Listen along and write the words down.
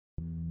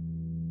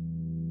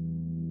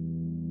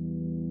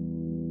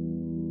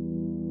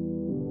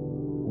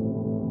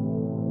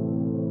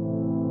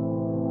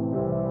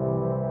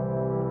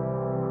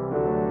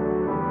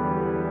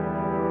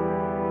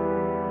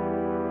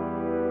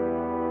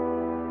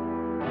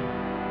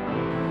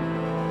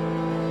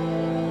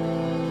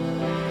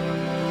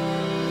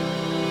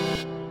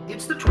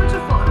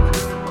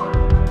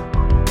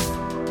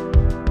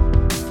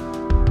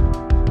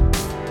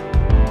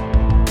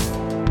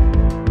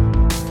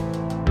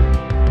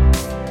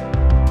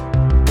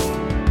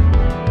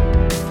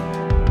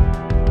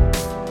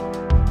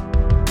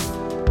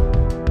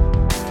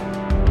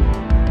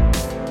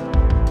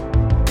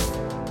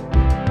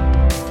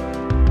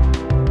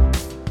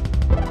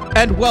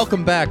And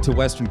welcome back to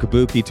Western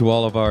Kabuki, to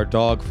all of our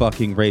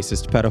dog-fucking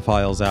racist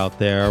pedophiles out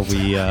there.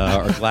 We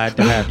are glad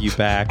to have you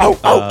back.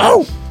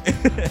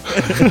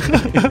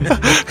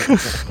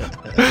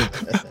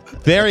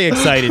 Very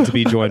excited to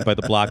be joined by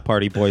the Block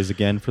Party Boys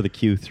again for the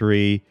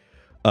Q3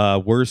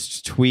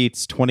 Worst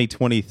Tweets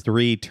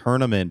 2023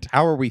 tournament.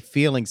 How are we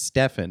feeling,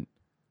 Stefan?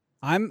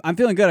 I'm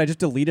feeling good. I just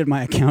deleted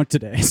my account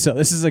today, so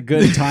this is a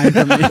good time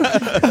for me.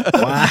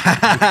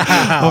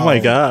 Wow! Oh my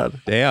god!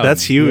 Damn,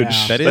 that's huge.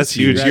 Yeah. That's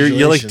huge.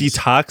 You're like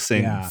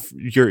detoxing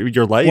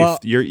your life. Well,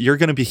 you're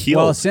gonna be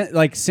healed. Well,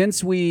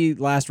 since we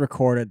last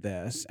recorded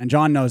this, and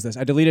John knows this,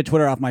 I deleted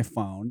Twitter off my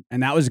phone,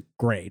 and that was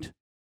great.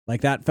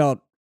 Like that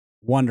felt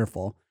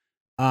wonderful.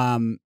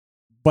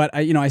 But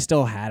I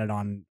still had it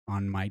on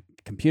my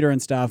computer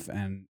and stuff,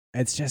 and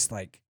it's just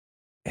like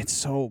it's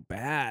so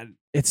bad.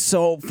 It's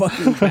so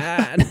fucking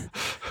bad.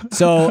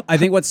 So I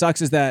think what sucks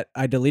is that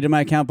I deleted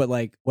my account, but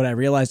like what I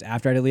realized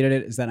after I deleted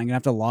it is that I'm gonna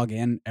have to log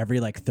in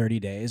every like 30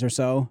 days or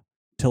so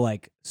to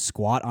like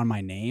squat on my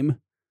name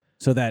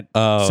so that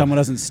someone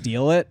doesn't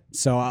steal it.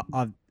 So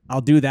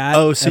I'll do that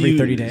every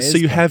 30 days. So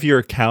you have your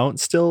account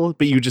still,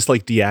 but you just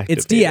like deactivate.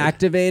 It's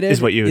deactivated.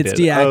 Is what you did. It's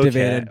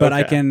deactivated, okay, but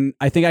okay.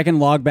 I think I can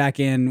log back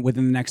in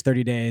within the next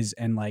 30 days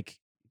and like,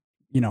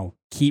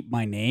 keep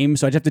my name.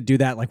 So I just have to do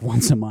that like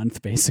once a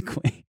month,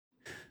 basically.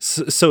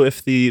 So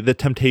if the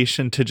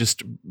temptation to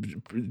just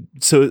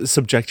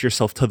subject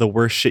yourself to the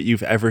worst shit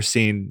you've ever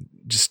seen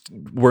just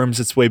worms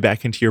its way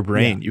back into your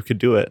brain, you could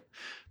do it.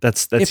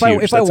 That's huge. If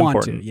that's I want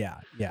important. to, yeah.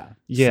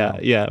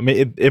 Yeah. I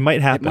mean, it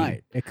might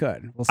happen. It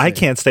could. We'll see. I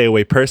can't stay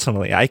away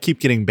personally. I keep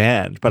getting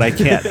banned, but I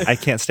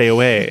can't stay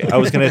away.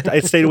 I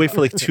stayed away for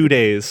like 2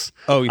 days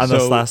on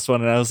this last one,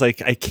 and I was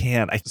like, I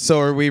can't. So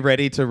are we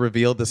ready to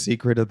reveal the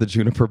secret of the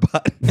Juniper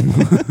bot?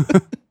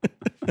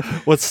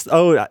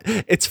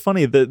 It's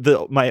funny,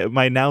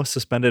 my now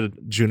suspended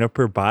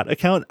Juniper bot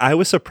account, I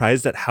was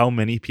surprised at how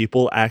many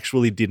people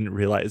actually didn't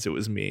realize it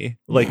was me.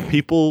 Like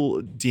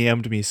people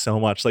DM'd me so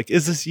much like,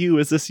 is this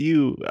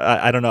you,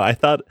 I don't know, I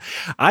thought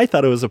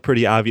it was a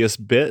pretty obvious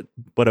bit,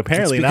 but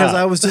apparently it's because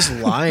not. I was just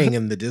lying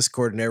in the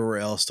Discord and everywhere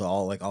else to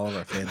all of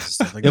our fans and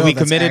stuff like, and we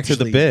committed to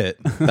the bit.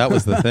 That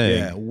was the thing.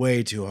 Yeah,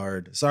 way too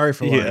hard. Sorry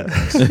for lying.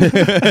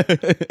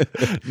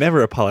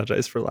 Never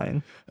apologize for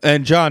lying.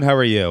 And John, how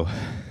are you?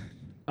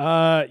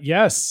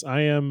 Yes,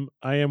 I am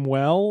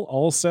well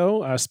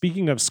also.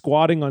 Speaking of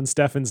squatting on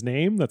Stefan's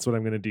name, that's what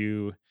I'm going to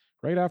do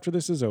right after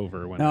this is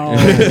over.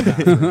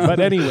 But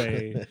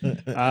anyway,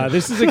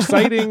 this is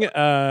exciting.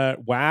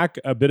 Whack,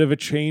 a bit of a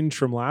change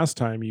from last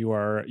time.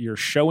 You're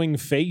showing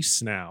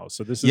face now.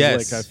 So this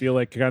is like, I feel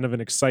like kind of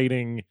an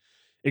exciting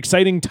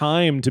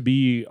time to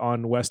be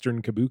on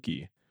Western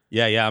Kabuki.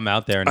 Yeah, I'm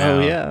out there now. Oh,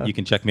 yeah. You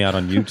can check me out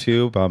on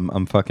YouTube.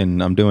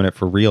 I'm doing it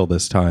for real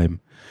this time.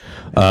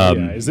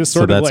 Is this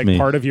sort of like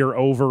part of your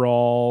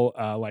overall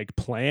like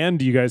plan?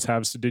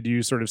 Did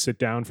you sort of sit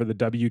down for the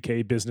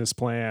WK business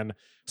plan,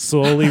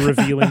 slowly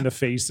revealing the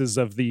faces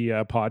of the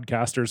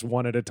podcasters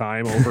one at a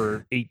time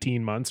over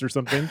 18 months or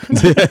something?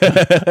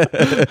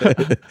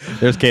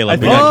 There's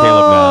Caleb. We got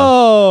Caleb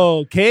now.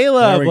 Oh,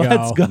 Caleb,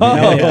 let's go.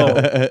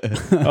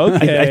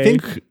 Okay.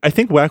 I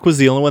think Whack was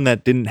the only one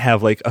that didn't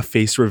have like a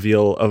face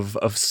reveal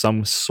of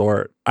some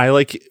sort. I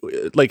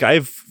like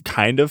I've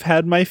kind of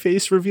had my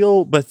face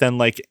reveal, but then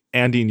like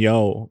Andy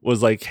Ngo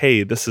was like,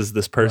 hey, this is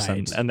this person.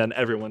 Right. And then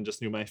everyone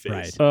just knew my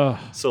face. Right.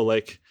 So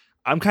like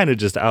I'm kind of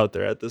just out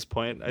there at this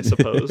point, I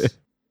suppose.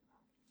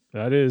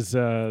 That is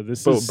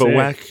this but is sick.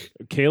 Whack,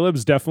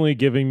 Caleb's definitely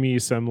giving me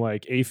some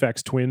like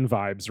Aphex Twin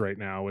vibes right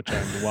now, which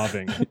I'm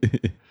loving.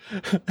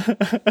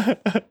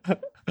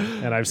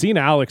 And I've seen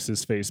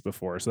Alex's face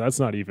before, so that's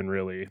not even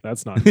really.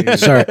 That's not new.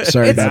 Sorry It's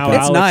about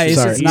that. it's nice.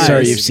 Sorry, It's nice.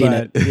 sorry you've seen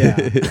it. Yeah.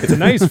 It's a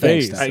nice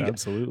face. Thanks,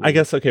 Absolutely. I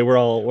guess okay, we're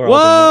all Whoa!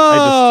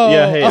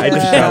 I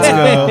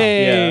just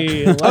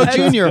Hey, Yeah. Oh,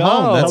 Junior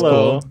home. That's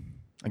Hello. cool.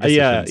 I guess I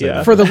shouldn't say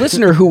that. For the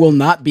listener who will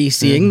not be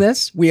seeing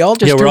this, we all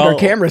just turned our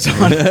cameras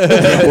on.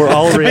 We're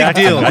all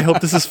reacting. I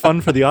hope this is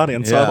fun for the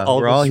audience. Yeah,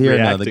 we're all here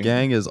now. The reacting.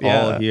 gang is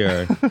all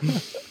here.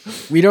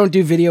 We don't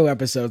do video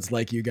episodes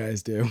like you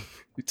guys do.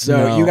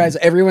 So you guys,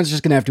 everyone's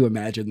just going to have to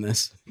imagine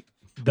this.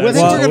 That's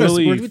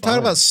we're fun. talking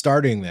about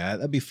starting that.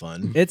 That'd be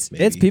fun. It's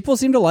people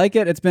seem to like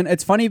it.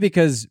 It's funny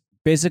because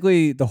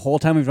basically the whole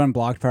time we've run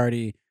Blocked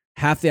Party,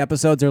 half the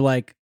episodes are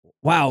like,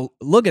 wow,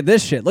 look at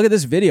this shit. Look at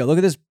this video. Look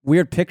at this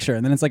weird picture.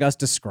 And then it's like us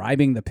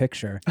describing the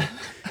picture.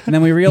 And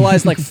then we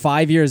realized like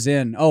 5 years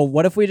in, oh,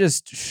 what if we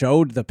just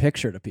showed the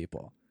picture to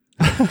people?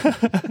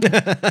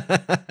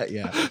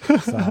 Yeah.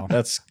 So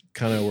That's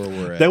kind of where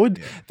we're at.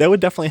 That would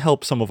definitely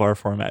help some of our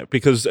format,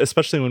 because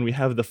especially when we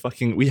have the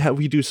fucking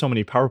we do so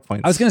many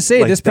PowerPoints. I was gonna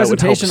say, like, this that would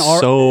help presentation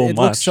so it much.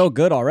 looks so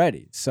good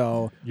already.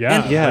 So Yeah.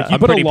 Like, you I'm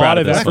put a pretty lot proud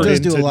of of this. effort Does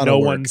do a into lot of no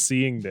work. one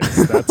seeing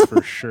this. That's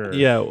for sure.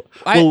 Yeah.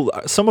 Well,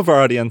 some of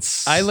our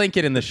audience. I link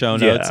it in the show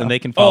notes, Yeah. and they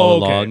can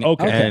follow Oh, okay, along.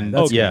 okay. And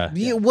That's yeah,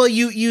 Yeah, well,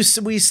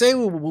 we say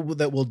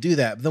that we'll do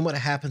that, but then what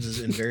happens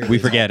is invariably we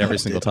forget every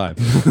single time,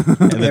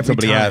 and then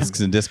somebody time. asks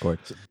in Discord.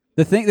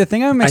 The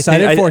thing I'm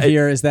excited for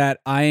here is that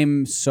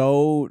I'm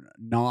so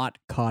not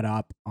caught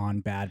up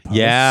on bad posts.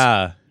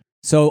 Yeah.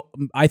 So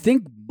I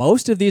think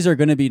most of these are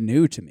going to be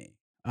new to me.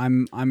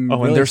 I'm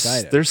really and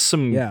excited. there's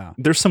some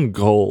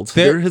gold.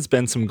 There has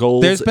been some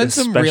gold. There's been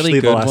some really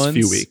good the last ones.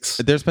 few weeks.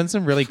 There's been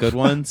some really good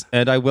ones,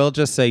 and I will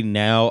just say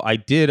now I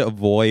did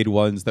avoid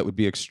ones that would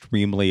be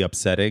extremely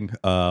upsetting.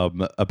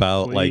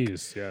 About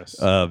Please, yes.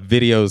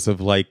 videos of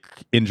like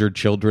injured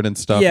children and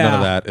stuff. Yeah. None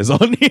of that is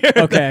on here.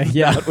 Okay,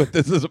 yeah. Not what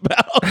this is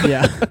about.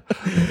 Yeah.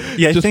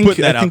 Yeah, Just I think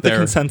putting that out the there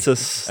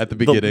consensus at the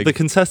beginning.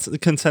 The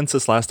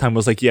consensus last time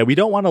was like, yeah, we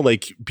don't want to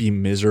like be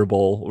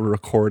miserable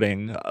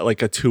recording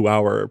like a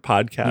 2-hour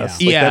podcast. Yeah.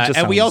 Like, Yeah, that just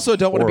and we sounds also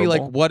don't want to be like,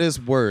 horrible. what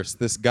is worse,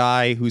 this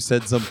guy who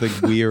said something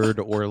weird,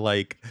 or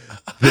like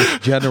this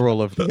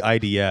general of the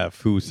IDF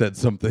who said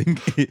something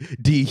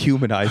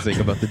dehumanizing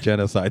about the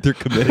genocide they're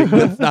committing?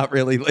 That's not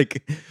really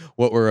like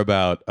what we're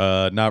about.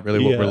 Not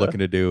really what we're looking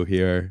to do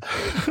here.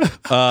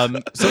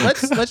 So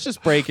let's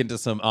just break into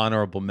some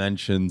honorable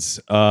mentions.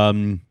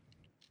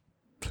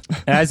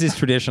 As is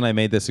tradition, I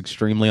made this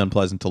extremely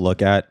unpleasant to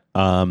look at.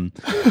 I'm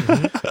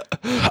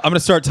going to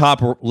start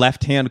top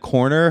left-hand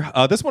corner.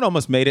 This one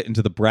almost made it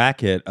into the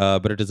bracket,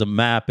 but it is a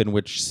map in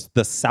which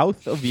the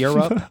south of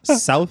Europe,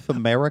 South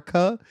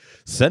America,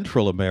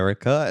 Central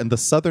America, and the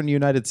southern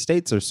United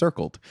States are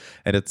circled.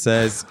 And it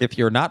says, if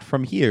you're not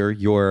from here,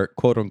 your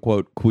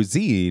quote-unquote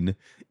cuisine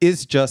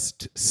is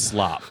just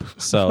slop.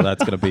 So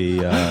that's going to be...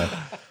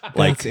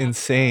 That's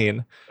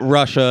insane.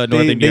 Russia,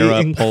 Northern they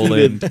Europe,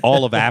 included- Poland,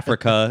 all of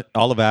Africa.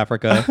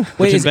 Wait,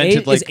 which is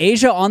invented,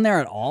 Asia on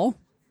there at all?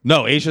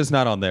 No, Asia's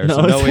not on there, No,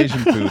 so no it's-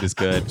 Asian food is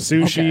good.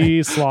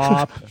 Sushi,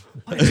 slop.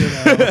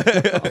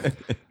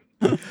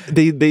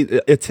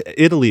 It's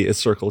Italy is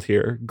circled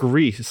here.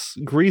 Greece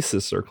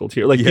is circled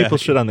here. Like Yeah. people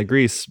shit on the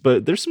Greece,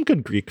 but there's some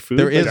good Greek food.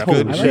 There Like, is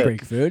holy good I shit. like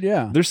Greek food.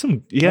 Yeah. There's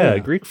some Yeah.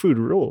 Greek food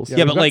rules. Yeah,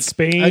 we've but got like,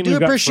 Spain, I do we've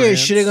got appreciate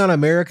France. shitting on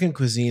American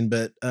cuisine,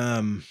 but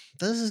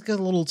this is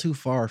getting a little too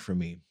far for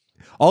me.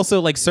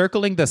 Also, like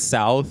circling the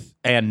South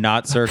and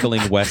not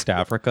circling West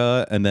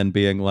Africa, and then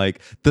being like,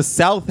 the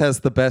South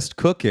has the best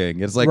cooking.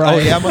 It's like, oh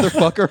Right. yeah,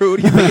 motherfucker, who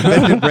do you think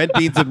invented red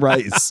beans and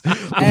rice? Where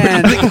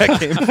And do you think that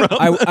came from?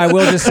 I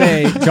will just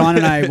say, John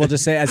and I will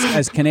just say,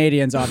 as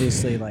Canadians,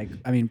 obviously, like,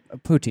 I mean,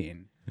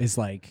 poutine is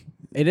like,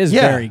 it is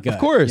Yeah, very good. of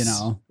course, You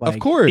know, of like,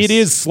 course, It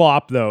is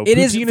slop, though. It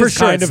is Poutine for is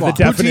sure kind of slop.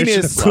 the definition Poutine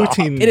of is slop.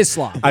 Poutine. It is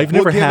slop. I've We'll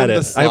never give had him the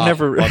it. slop I've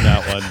never. on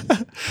that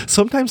one.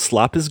 Sometimes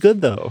slop is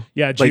good though.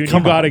 Yeah, June,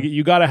 come on.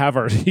 you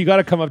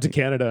gotta come up to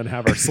Canada and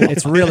have our slop.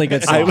 It's really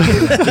good slop.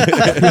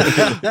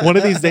 One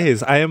of these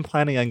days, I am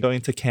planning on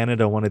going to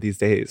Canada. One of these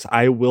days,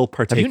 I will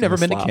partake. Have you never in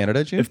the been to slop.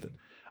 Canada, June?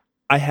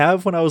 I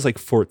have when I was like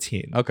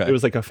 14. Okay. It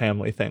was like a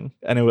family thing.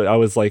 And it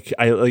was like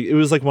it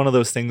was like one of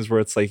those things where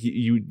it's like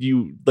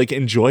you like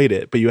enjoyed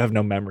it, but you have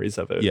no memories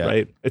of it, Yeah.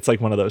 right? It's like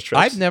one of those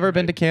trips. I've never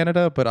been to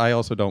Canada, but I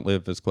also don't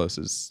live as close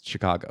as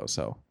Chicago.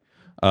 So,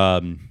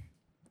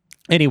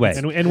 anyway,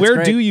 and where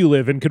great. do you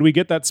live? And could we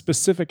get that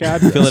specific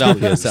address?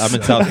 Philadelphia. I'm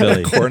in South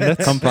Philly.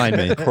 Coordinates? Come find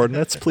me.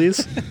 Coordinates,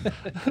 please.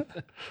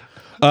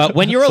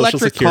 When your Social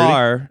electric Security?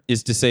 car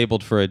is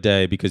disabled for a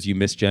day because you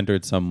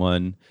misgendered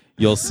someone,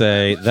 you'll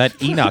say,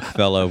 that Enoch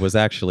fellow was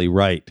actually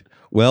right.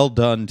 Well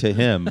done to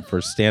him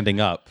for standing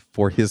up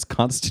for his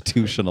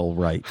constitutional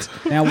right.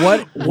 Now,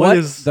 what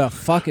is- the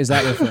fuck is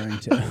that referring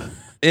to?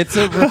 It's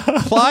a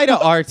reply to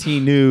RT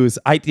News.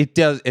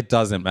 It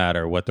doesn't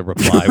matter what the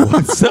reply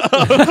was.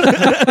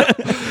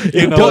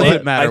 It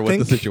doesn't matter I what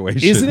the think-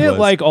 situation Isn't it was.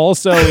 like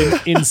also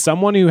in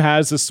someone who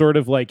has a sort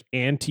of like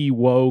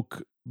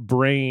anti-woke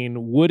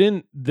brain,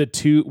 wouldn't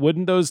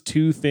those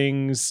two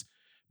things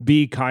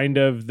be kind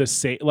of the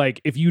same?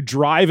 Like if you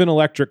drive an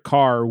electric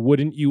car,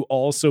 wouldn't you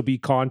also be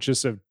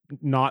conscious of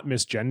not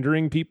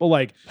misgendering people?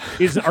 Like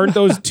aren't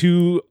those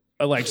two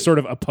like sort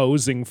of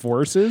opposing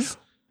forces?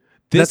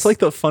 That's like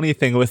the funny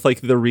thing with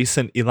like the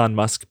recent Elon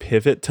Musk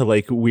pivot to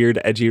like weird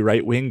edgy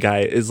right wing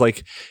guy is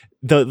like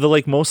the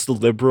like most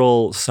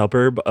liberal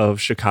suburb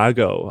of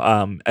Chicago,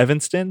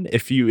 Evanston.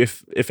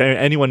 If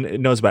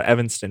anyone knows about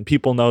Evanston,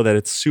 people know that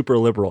it's super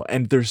liberal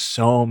and there's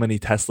so many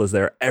Teslas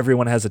there.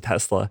 Everyone has a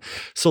Tesla.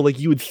 So like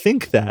you would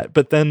think that,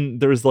 but then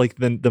there's like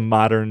the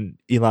modern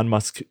Elon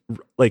Musk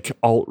like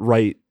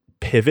alt-right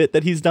pivot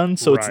that he's done.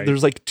 So Right.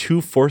 there's like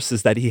two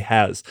forces that he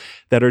has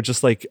that are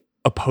just like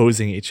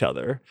opposing each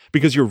other,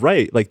 because you're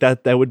right, like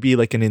that would be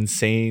like an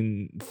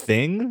insane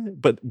thing,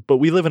 but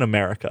we live in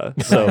America,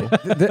 so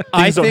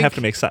things don't have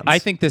to make sense. I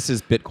think this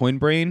is Bitcoin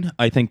brain.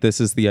 I think this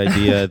is the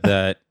idea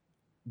that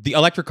the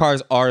electric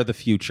cars are the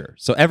future.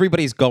 So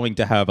everybody's going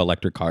to have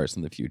electric cars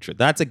in the future.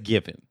 That's a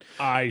given.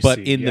 But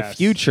in the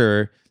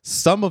future,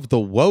 some of the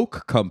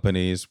woke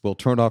companies will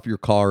turn off your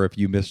car if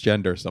you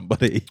misgender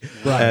somebody.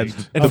 Right.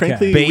 and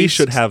frankly, we Based-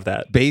 should have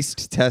that.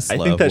 Based Tesla.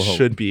 I think that will-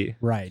 should be.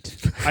 Right.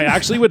 I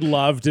actually would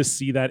love to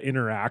see that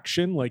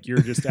interaction. Like you're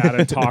just at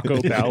a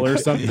Taco Bell or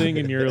something,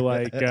 and you're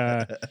like,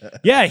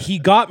 "Yeah, he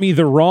got me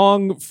the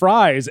wrong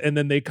fries," and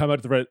then they come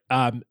out the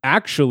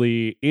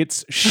actually,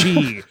 it's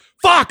she.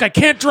 Fuck! I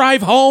can't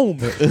drive home.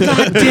 God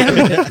damn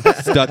it!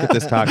 stuck at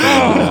this Taco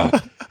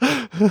Bell.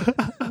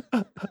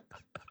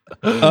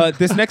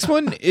 This next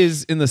one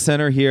is in the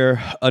center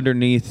here,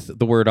 underneath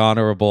the word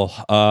honorable.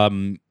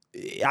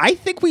 I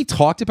think we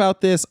talked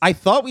about this. I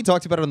thought we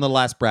talked about it on the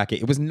last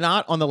bracket. It was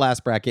not on the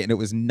last bracket, and it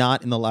was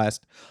not in the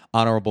last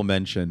honorable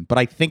mention. But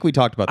I think we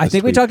talked about this. I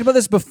think we talked about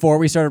this before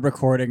we started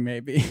recording,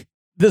 maybe.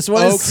 This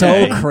one is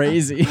so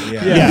crazy.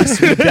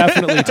 Yes, we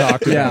definitely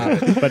talked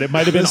about it, but it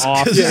might have been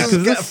off. This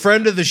is a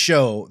friend of the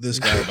show, this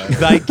guy. By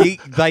the way.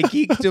 Thy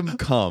geekdom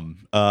come.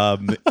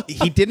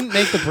 He didn't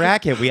make the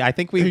bracket. I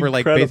think we were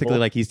like basically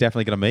like he's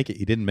definitely going to make it.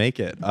 He didn't make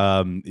it.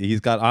 He's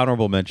got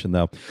honorable mention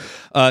though.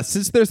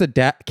 Since there's a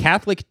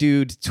Catholic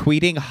dude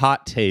tweeting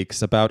hot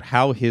takes about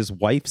how his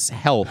wife's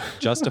health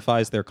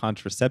justifies their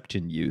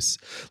contraception use,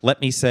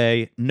 let me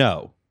say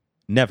no,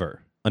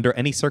 never. Under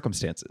any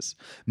circumstances.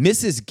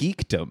 Mrs.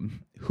 Geekdom,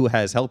 who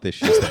has health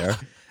issues there,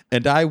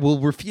 and I will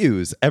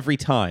refuse every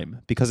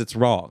time because it's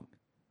wrong,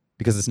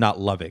 because it's not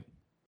loving.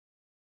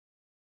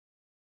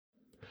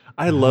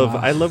 I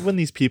love when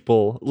these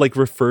people like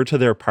refer to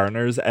their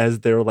partners as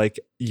their like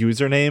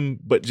username,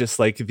 but just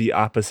like the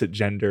opposite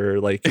gender,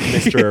 like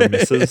Mr. or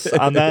Mrs.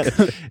 on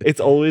that.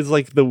 It's always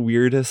like the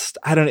weirdest.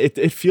 I don't know.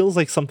 It feels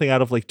like something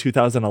out of like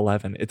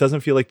 2011. It doesn't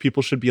feel like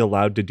people should be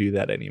allowed to do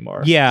that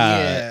anymore.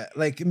 Yeah,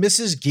 like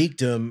Mrs.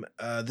 Geekdom,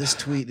 this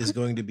tweet is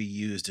going to be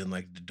used in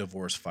like the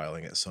divorce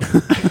filing at some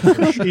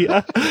point.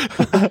 Sure.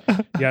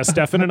 Yeah,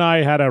 Stefan and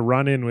I had a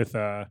run-in with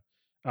a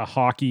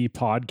hockey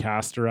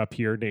podcaster up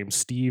here named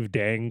Steve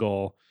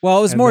Dangle. Well,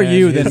 it was more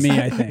you than me,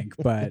 I think.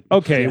 But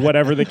okay,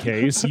 whatever the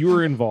case, you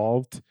were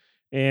involved,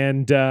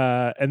 and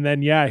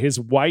then his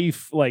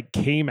wife like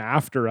came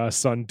after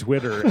us on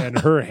Twitter, and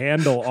her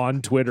handle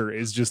on Twitter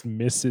is just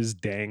Mrs.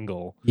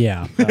 Dangle.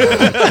 Yeah,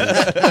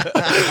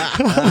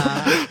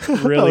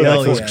 really,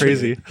 that was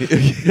crazy.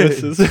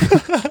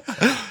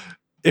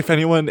 If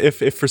anyone,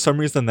 if for some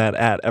reason that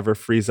ad ever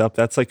frees up,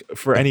 that's like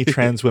for any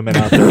trans women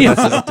out there,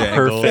 that's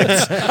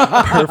just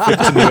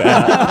perfect new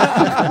ad.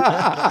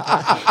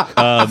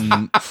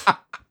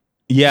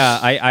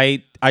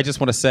 I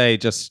just want to say,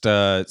 just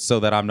so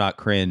that I'm not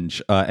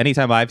cringe,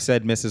 anytime I've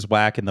said Mrs.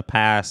 Whack in the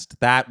past,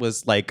 that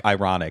was like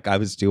ironic. I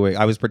was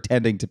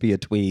pretending to be a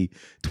twee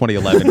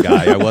 2011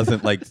 guy. I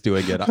wasn't like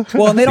doing it.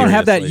 Well, and they don't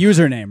have that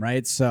username,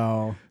 right?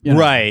 So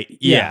right,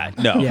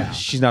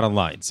 she's not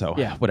online, so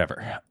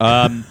whatever.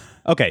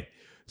 Okay,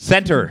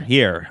 center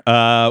here.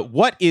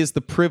 What is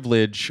the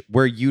privilege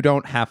where you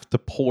don't have to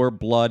pour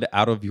blood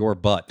out of your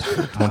butt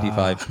for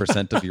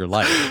 25% of your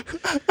life?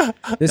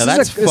 This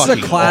is a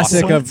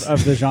classic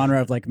of the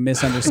genre of like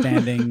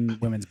misunderstanding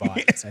women's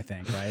bodies, I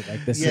think, right?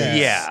 Like this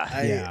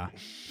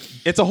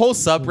It's a whole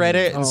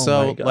subreddit,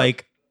 so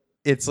like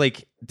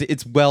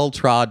it's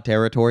well-trod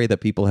territory that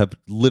people have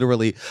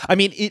literally. I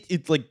mean,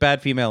 it's like bad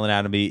female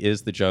anatomy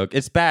is the joke.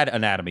 It's bad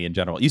anatomy in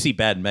general. You see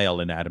bad male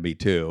anatomy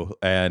too,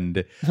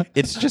 and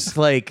it's just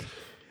like,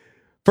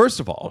 first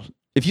of all,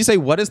 if you say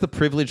what is the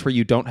privilege where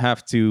you don't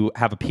have to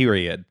have a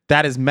period,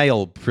 that is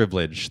male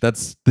privilege.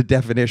 That's the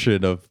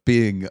definition of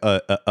being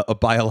a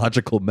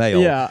biological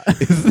male. Yeah,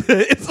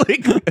 it's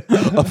like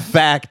a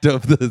fact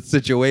of the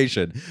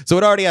situation. So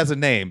it already has a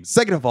name.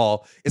 Second of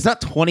all, it's not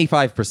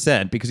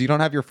 25% because you don't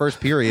have your first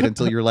period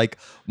until you're like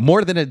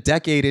more than a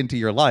decade into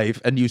your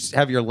life, and you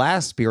have your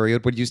last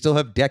period when you still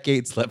have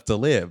decades left to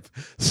live.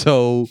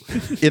 So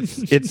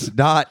it's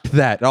not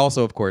that.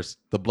 Also, of course,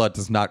 the blood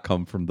does not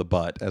come from the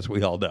butt, as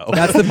we all know.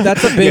 That's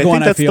a big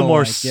one. I feel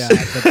that's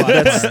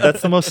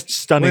the most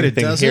stunning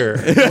thing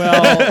here.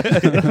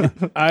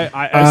 Well,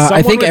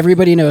 I think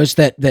everybody knows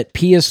that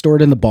pee is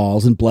stored in the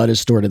balls and blood is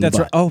stored in the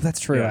butt. Right. Oh, that's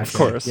true. Yeah, of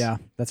course. Yeah,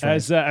 that's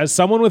right. As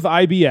someone with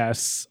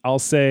IBS, I'll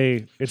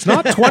say it's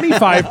not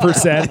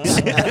 25%.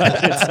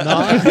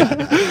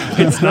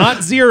 It's not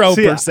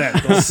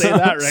 0%. I'll say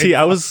that right. See,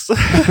 I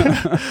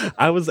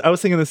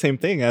was thinking the same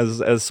thing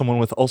as someone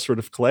with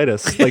ulcerative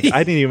colitis. Like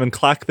I didn't even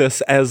clock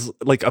this as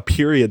like a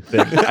period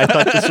thing. I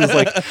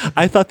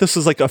thought this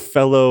was like a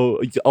fellow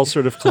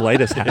ulcerative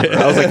colitis hammer.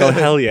 I was like, oh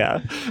hell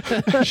yeah!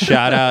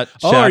 Shout out!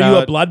 Are you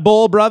a Blood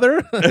Bowl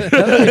brother?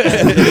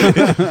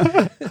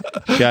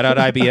 Shout out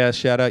IBS.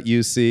 Shout out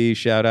UC.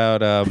 Shout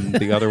out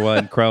the other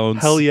one,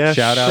 Crohn's. Hell yeah!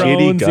 Shout out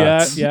Crohn's,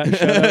 guts. yeah.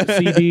 Shout out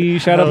CD.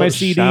 Shout out my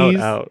CDs. Shout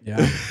out.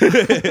 Yeah.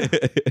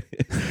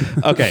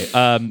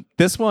 Okay.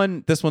 This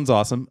one's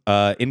awesome.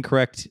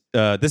 Incorrect.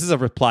 This is a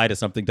reply to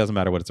something. Doesn't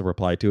matter what it's a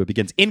reply to. It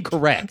begins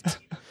incorrect.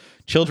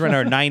 Children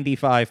are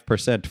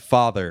 95%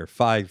 father,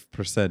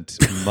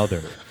 5%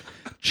 mother.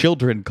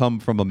 Children come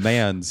from a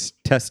man's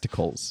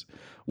testicles.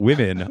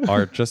 Women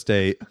are just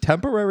a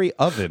temporary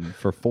oven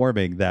for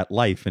forming that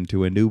life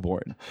into a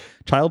newborn.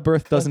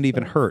 Childbirth doesn't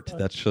even hurt.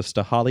 That's just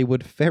a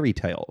Hollywood fairy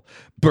tale.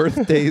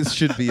 Birthdays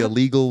should be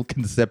illegal.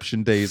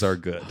 Conception days are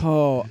good.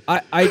 Oh, I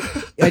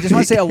just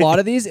want to say a lot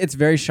of these, it's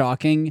very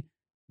shocking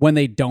when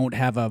they don't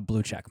have a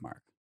blue check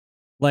mark.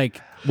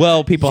 Like,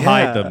 well, people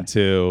hide them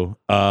too.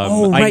 Right,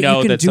 I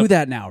know you can do some,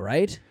 that now,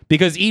 right?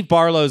 Because Eve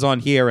Barlow's on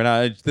here,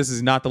 and this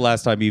is not the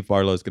last time Eve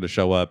Barlow's going to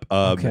show up.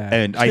 Okay.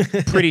 And I'm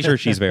pretty sure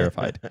she's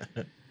verified.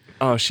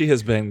 Oh, she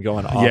has been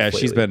going off. Yeah,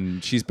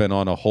 lately. she's been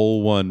on a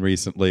whole one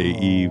recently,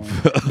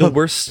 Eve. The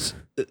worst.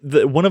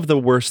 One of the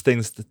worst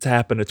things to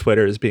happen to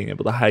Twitter is being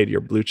able to hide your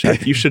blue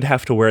check. You should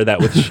have to wear that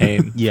with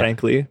shame,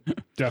 frankly.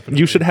 Definitely.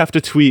 You should have to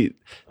tweet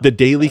the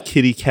Daily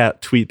Kitty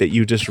Cat tweet that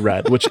you just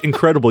read, which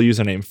incredible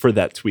username for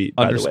that tweet,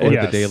 by the Underscore way.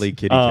 the Daily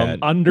Kitty Cat.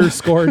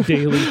 Underscore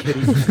Daily Kitty.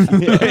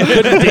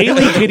 The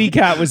Daily Kitty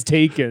Cat was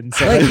taken,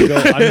 so I had to go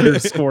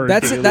underscore.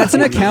 That's Daily an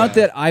Kitty account Cat.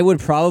 that I would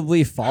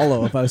probably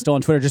follow if I was still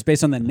on Twitter, just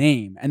based on the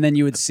name, and then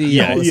you would see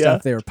all the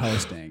stuff they were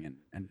posting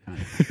and kind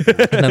of.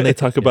 And then they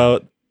talk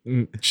about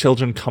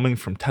children coming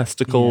from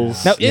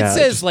testicles. Now it says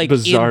just like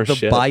bizarre in the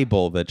shit.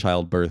 Bible that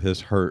childbirth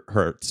is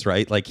hurts,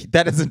 right? Like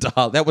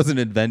that wasn't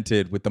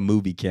invented with the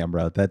movie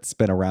camera. That's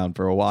been around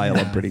for a while,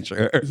 I'm pretty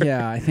sure.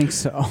 Yeah, I think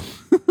so.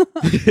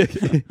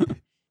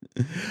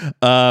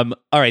 All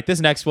right, this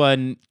next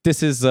one,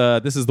 this is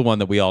the one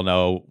that we all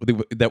know,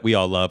 that we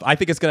all love. I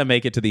think it's gonna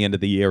make it to the end of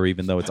the year,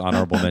 even though it's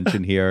honorable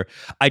mention here.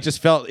 I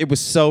just felt it was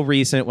so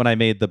recent when I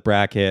made the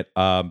bracket.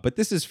 But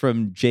this is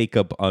from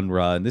Jacob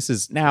Unruh, and this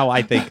is now,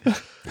 I think,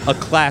 a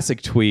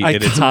classic tweet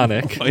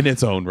Iconic. in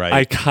its own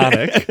right.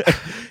 Iconic.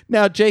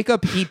 Now,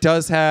 Jacob, he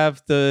does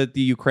have the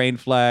Ukraine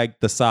flag,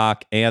 the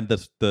sock, and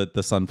the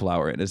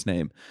sunflower in his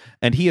name,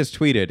 and he has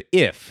tweeted,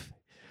 if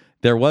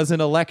there was an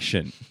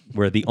election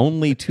where the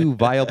only two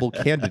viable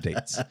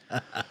candidates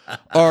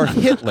are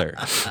Hitler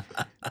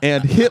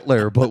and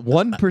Hitler but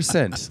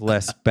 1%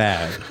 less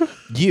bad,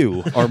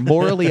 you are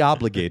morally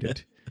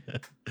obligated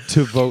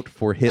to vote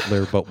for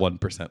Hitler but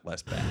 1%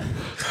 less bad.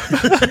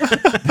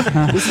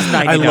 This is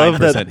 99% I love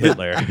that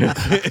Hitler.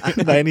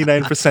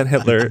 99%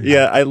 Hitler.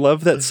 Yeah, I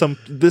love that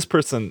this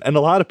person and a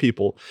lot of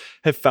people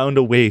have found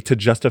a way to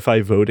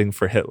justify voting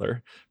for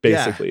Hitler,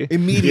 basically. Yeah,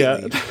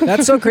 immediately. Yeah.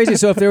 That's so crazy.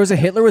 So if there was a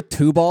Hitler with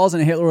 2 balls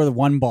and a Hitler with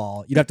 1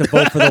 ball, you'd have to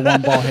vote for the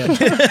 1 ball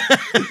Hitler.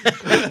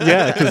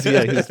 Yeah, because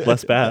he's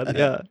less bad.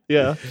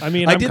 Yeah. I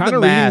mean, I I'm did kind the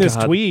of reading math. this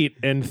God. tweet,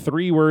 and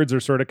 3 words are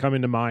sort of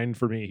coming to mind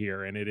for me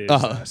here, and it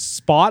is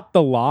spot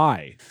the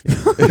lie.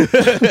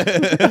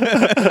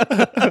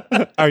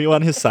 Are you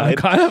on his side?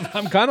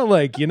 I'm kind of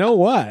like, you know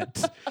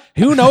what?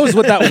 Who knows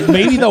what that?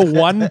 Maybe the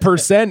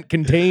 1%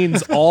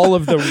 contains all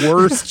of the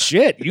worst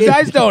shit. You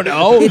guys don't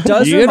know. It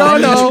does You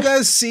remind don't me- Did know. you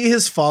guys see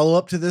his follow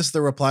up to this?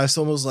 The reply,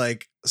 someone was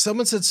like,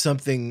 someone said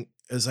something.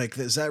 Is like,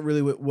 is that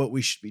really what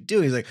we should be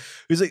doing?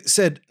 He's like,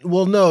 said,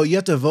 well, no, you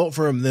have to vote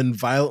for him, then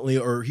violently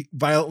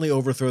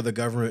overthrow the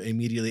government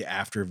immediately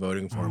after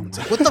voting for him. It's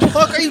like, what the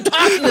fuck are you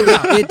talking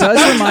about? It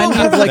does remind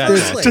me of like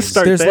Just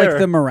start there's there. like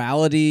the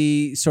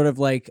morality sort of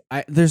like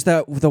there's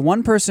the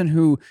one person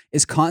who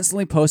is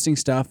constantly posting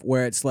stuff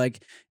where it's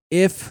like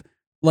if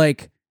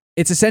like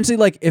it's essentially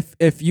like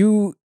if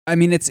you I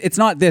mean it's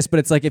not this, but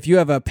it's like if you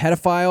have a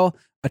pedophile,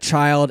 a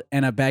child,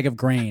 and a bag of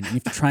grain, and you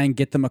have to try and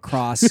get them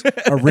across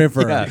a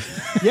river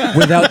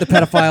without the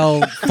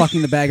pedophile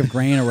fucking the bag of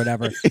grain or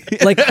whatever.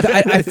 Like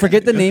I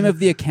forget the name of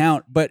the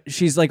account, but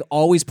she's like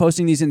always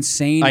posting these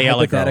insane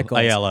Ayala girl. hypotheticals.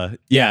 Ayala.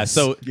 Yeah. Yes.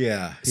 So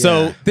Yeah.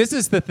 this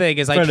is the thing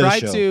is Friend of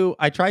the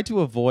I tried to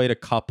avoid a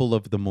couple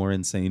of the more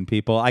insane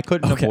people. I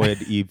couldn't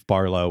avoid Eve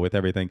Barlow with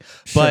everything.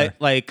 But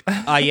like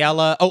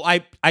Ayala,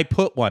 I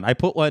put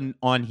one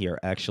on here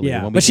actually.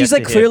 Yeah, when we but she's get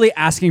like to clearly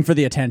asking for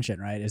the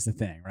attention, right? Is the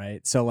thing,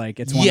 right? So like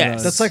it's one of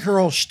those. That's like her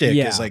whole shtick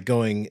Yeah. is like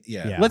going,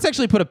 Yeah. Let's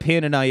actually put a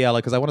pin in Ayala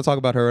because I want to talk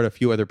about her and a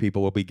few other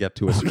people when we get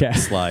to a Okay.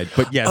 slide.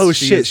 But yes, Oh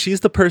she shit, is-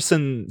 she's the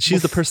person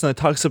that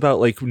talks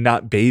about like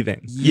not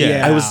bathing.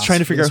 Yeah. I was trying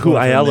to figure out It's who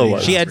one of her Ayala many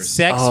was. she had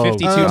sex Oh,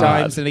 52 God.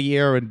 times in a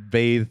year and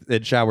bathed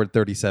and showered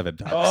 37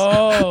 times.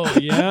 Oh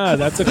yeah,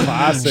 that's a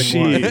classic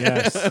one.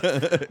 Yes.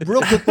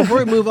 real quick before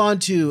we move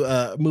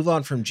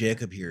on from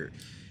Jacob here.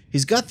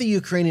 He's got the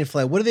Ukrainian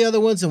flag. What are the other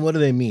ones and what do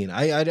they mean?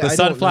 The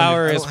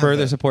sunflower is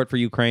further support for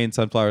Ukraine.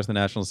 Sunflower is the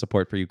national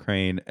support for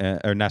Ukraine,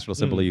 or national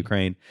symbol of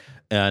Ukraine,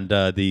 and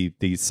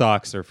the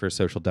socks are for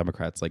social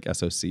democrats like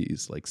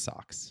SOCs, like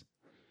socks.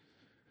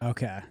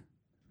 Okay.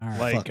 All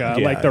right. Like yeah,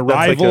 like the that's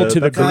like rival a- to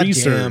the goddamn-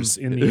 greasers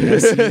in the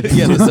SE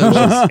Yeah, the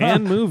socials.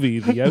 and movie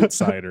The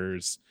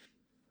Outsiders.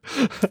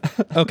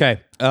 Okay,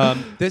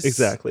 this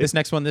Exactly. This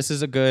next one, this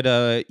is a good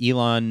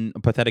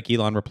pathetic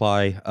Elon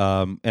reply,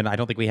 and I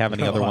don't think we have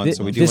any other ones.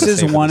 So we do. This wanna is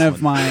save one this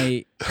of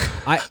my.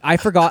 I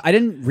forgot. I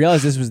didn't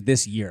realize this was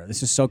this year.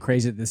 This is so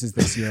crazy that this is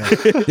this year.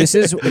 This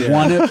is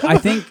one of. I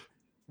think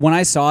when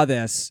I saw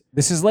this,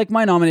 this is like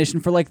my nomination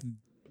for like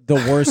the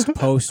worst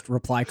post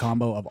reply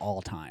combo of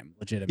all time.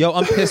 Legitimately. Yo,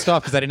 I'm pissed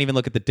off because I didn't even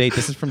look at the date.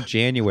 This is from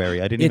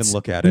January. I didn't even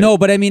look at it. No,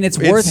 but I mean, it's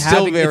worth still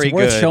having. very It's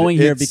worth good. showing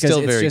here It's because still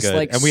it's very just good.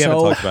 like And we so,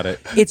 haven't talked about it.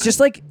 It's just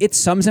like it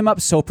sums him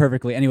up so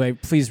perfectly. Anyway,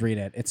 please read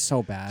it. It's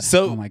so bad.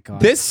 So oh my god.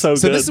 this So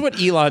so good. this is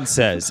what Elon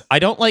says. I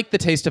don't like the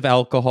taste of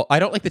alcohol. I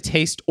don't like the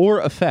taste or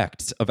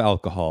effects of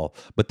alcohol,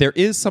 but there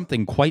is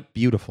something quite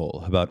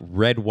beautiful about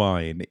red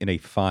wine in a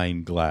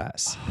fine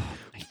glass.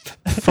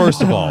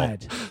 First of all,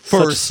 God.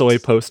 Such soy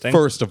posting.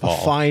 First of all,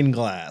 fine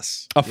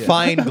glass. a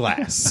fine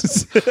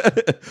glass,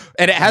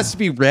 and it has to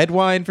be red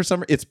wine for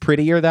some. It's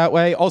prettier that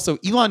way. Also,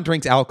 Elon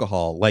drinks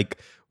alcohol. Like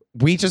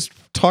We just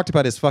talked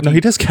about his fucking. No,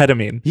 he does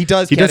ketamine. He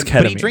does. He does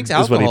but he ketamine, drinks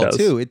is what he alcohol does.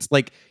 too. It's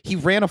like he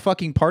ran a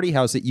fucking party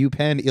house at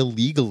UPenn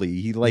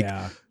illegally. He like.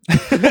 Yeah.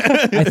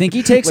 I think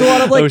he takes a lot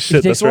of Oh, shit,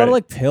 he takes that's a lot of right.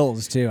 like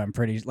pills too. I'm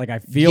pretty I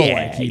feel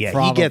like he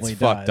probably he gets does.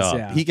 fucked up.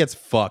 Yeah. He gets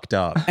fucked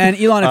up. And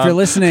Elon, if you're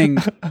listening,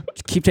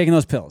 keep taking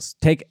those pills.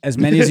 Take as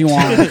many as you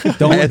want.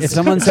 Don't. If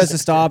someone says to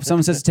stop,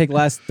 someone says to take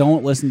less,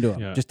 don't listen to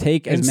him. Yeah. just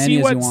take as And many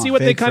as you want. see what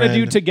they Fake kind of do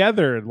friend.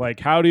 together. Like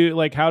how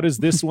does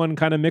this one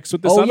kind of mix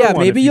with this Oh other yeah,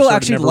 one? maybe if you you'll sort of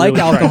actually never like really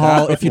tried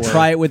alcohol that if you before?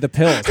 try it with the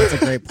pills. That's a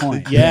great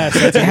point. Yes,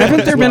 that's a good one Haven't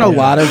as there been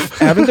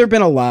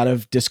a well. lot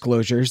of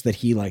disclosures that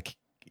he like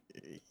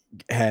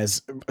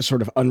has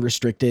sort of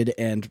unrestricted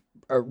and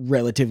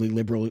relatively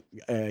liberal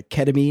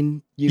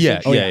ketamine usage?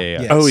 Yeah, Oh, yeah, yeah. yeah,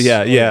 yeah. Yes. Oh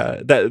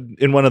yeah. That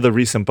in one of the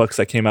recent books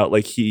that came out,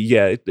 like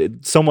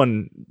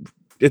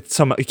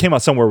it came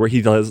out somewhere where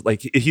he does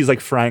like he's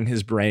like frying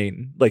his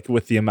brain like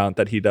with the amount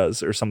that he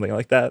does or something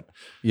like that.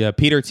 Yeah,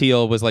 Peter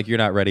Thiel was like, "You're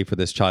not ready for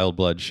this child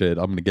blood shit.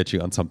 I'm gonna get you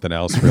on something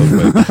else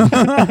real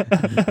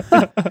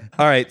quick."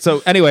 All right.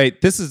 So anyway,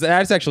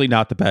 that's actually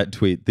not the bad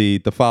tweet. The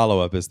follow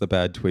up is the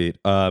bad tweet.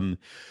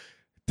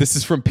 This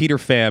is from Peter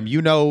Pham.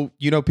 You know,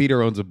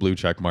 Peter owns a blue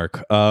check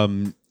mark.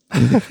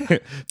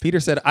 Peter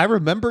said, "I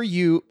remember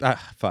you."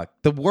 Fuck.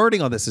 The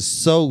wording on this is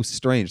so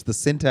strange. The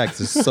syntax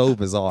is so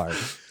bizarre.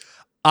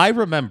 I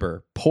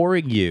remember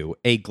pouring you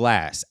a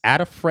glass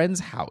at a friend's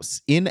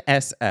house in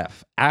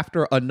SF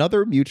after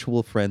another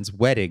mutual friend's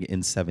wedding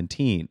in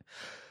 17.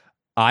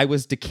 I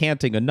was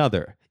decanting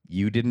another.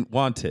 You didn't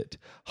want it.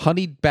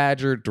 Honey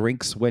Badger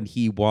drinks when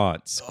he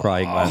wants,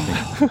 crying,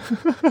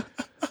 laughing.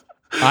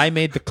 I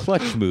made the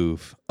clutch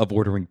move of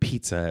ordering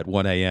pizza at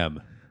 1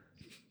 a.m.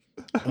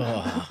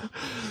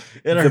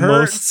 It the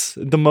hurts.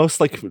 most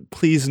like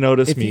please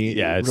notice If you- me.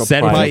 Yeah, it's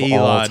reply Senpai of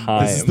all Elon.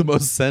 time. This is the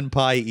most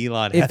Senpai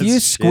Elon If has you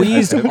shit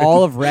squeezed I've ever-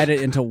 all of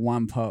Reddit into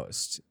one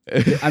post,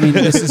 I mean,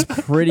 this is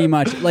pretty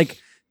much like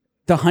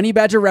the Honey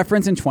Badger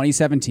reference in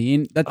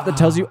 2017. That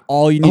tells you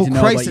all you need Oh to know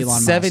Christ, about it's Elon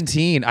Musk.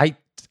 17.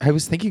 I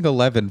was thinking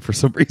 11 for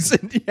some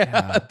reason.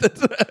 Yeah.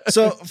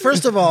 So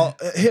first of all,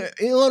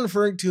 Elon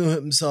referring to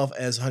himself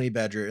as Honey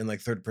Badger in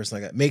like third person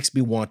like that makes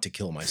me want to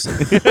kill myself.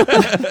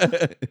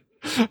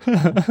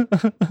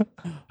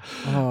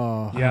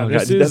 Oh, Yeah, Oh,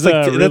 this God, is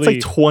that's really, like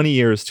 20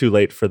 years too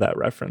late for that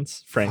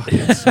reference, frankly.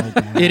 so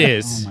bad. It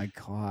is. Oh my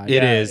god. It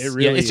Yeah, is. it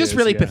really it's just is,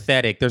 really yeah.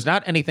 pathetic. There's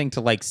not anything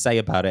to like say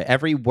about it.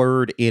 Every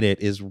word in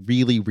it is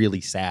really,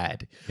 really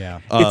sad. Yeah.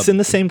 It's in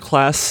the same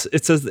class.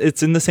 It says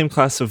it's in the same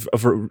class of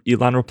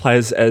Elon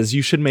replies as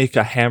you should make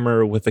a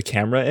hammer with a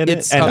camera in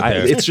It's it, and up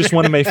there. it's just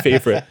one of my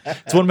favorite.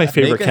 It's one of my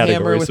favorite Make a hammer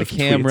categories with a of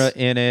camera tweets.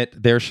 in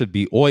it. There should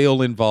be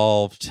oil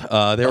involved.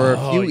 There were a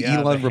Oh, few yeah,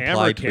 Elon the reply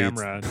hammer tweets.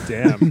 camera.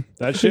 Damn,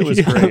 that shit was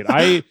great.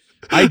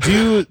 I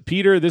do,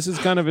 Peter. This is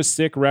kind of a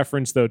sick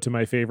reference though to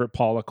my favorite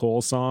Paula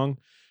Cole song.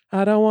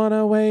 I don't want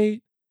to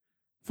wait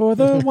for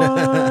the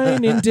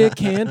wine in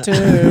decanter.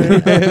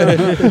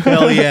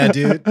 Hell yeah,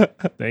 dude.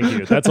 Thank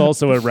you. That's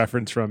also a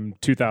reference from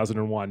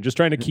 2001. Just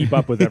trying to keep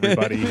up with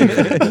everybody here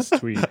in this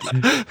tweet.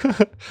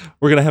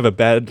 We're gonna have a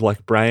bad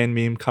like Brian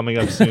meme coming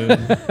up soon.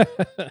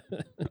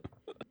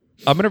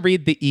 I'm going to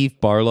read the Eve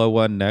Barlow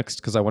one next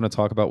because I want to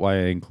talk about why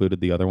I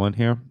included the other one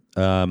here.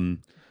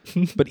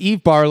 But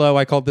Eve Barlow,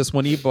 I called this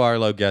one Eve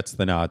Barlow Gets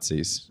the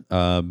Nazis.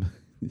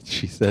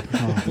 She said,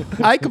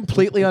 I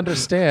completely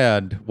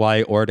understand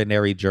why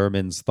ordinary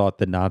Germans thought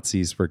the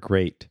Nazis were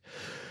great.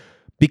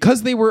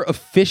 Because they were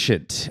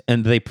efficient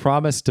and they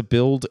promised to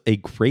build a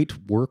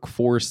great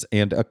workforce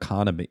and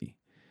economy.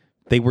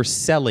 They were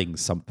selling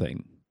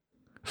something.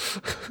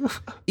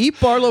 Eve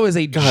Barlow is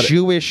a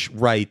Jewish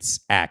rights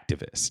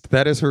activist.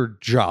 That is her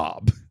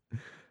job.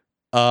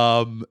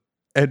 And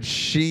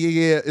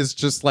she is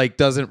just like,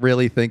 doesn't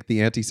really think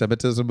the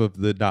anti-Semitism of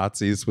the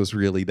Nazis was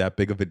really that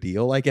big of a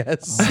deal, I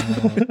guess.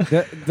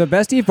 The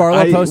best Eve Barlow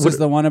I post would- is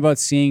the one about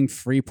seeing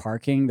free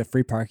parking, the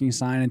free parking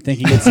sign, and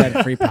thinking it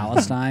said free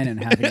Palestine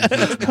and having a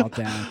huge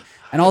meltdown.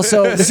 And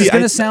also, this See, is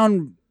going I- to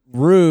sound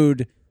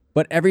rude,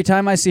 but every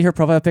time I see her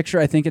profile picture,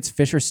 I think it's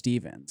Fisher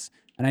Stevens.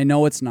 And I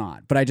know it's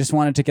not, but I just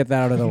wanted to get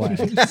that out of the way.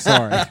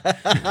 Sorry.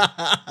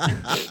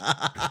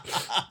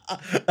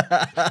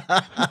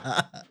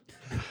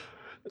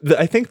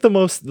 I think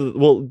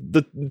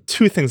the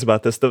two things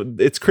about this.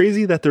 It's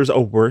crazy that there's a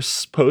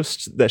worse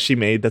post that she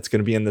made that's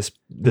going to be in this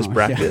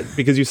bracket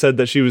because you said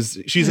that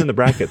she's in the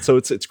bracket. So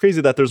it's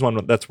crazy that there's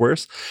one that's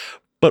worse.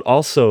 But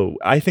also,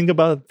 I think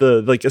about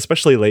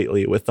especially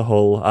lately with the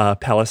whole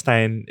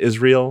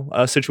Palestine-Israel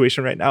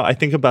situation right now, I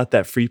think about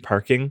that free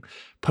parking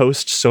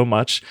post so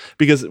much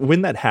because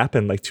when that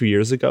happened like 2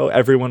 years ago,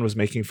 everyone was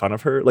making fun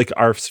of her. Like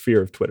our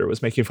sphere of Twitter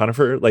was making fun of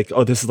her. Like,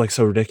 oh, this is like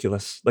so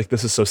ridiculous. Like,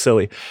 this is so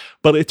silly.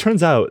 But it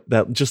turns out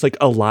that just like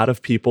a lot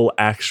of people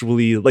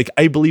actually, like,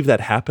 I believe that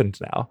happened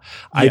now.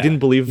 I didn't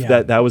believe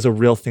that was a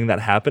real thing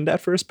that happened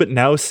at first. But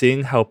now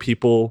seeing how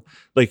people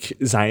like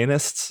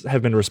Zionists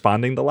have been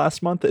responding the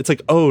last month, it's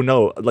like, oh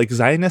no, like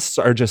Zionists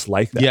are just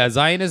like that. Yeah,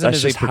 Zionism That's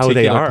is a just how they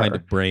particular are. kind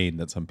of brain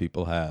that some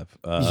people have,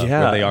 where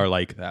Yeah. they are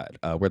like that,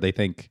 where they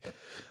think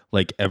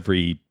like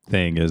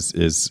everything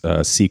is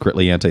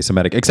secretly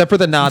anti-Semitic, except for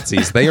the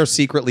Nazis. They are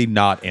secretly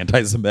not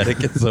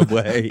anti-Semitic in some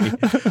way,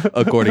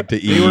 according to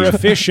They were Eve.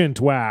 efficient,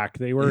 Whack.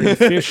 They were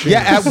efficient.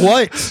 Yeah, at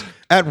what?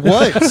 At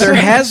what? there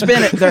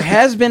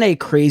has been a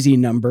crazy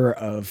number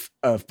of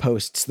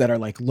posts that are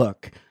like,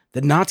 look,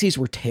 the Nazis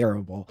were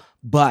terrible,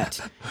 but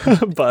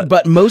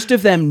most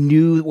of them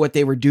knew what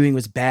they were doing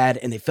was bad,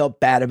 and they felt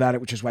bad about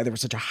it, which is why there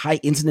was such a high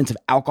incidence of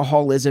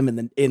alcoholism in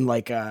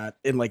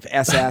the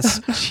SS.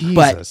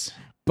 Jesus.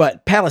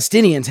 But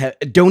Palestinians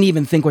don't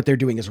even think what they're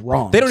doing is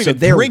wrong. They don't So even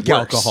they're drink worse.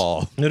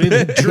 alcohol. They don't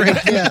even drink.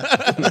 Yeah.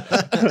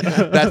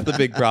 That's the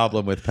big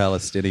problem with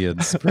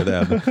Palestinians for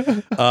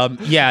them.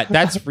 Yeah,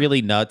 that's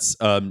really nuts.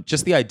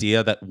 Just the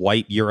idea that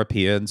white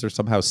Europeans are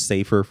somehow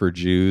safer for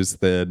Jews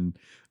than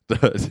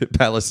the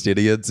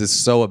Palestinians is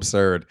so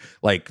absurd.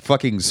 Like,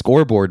 fucking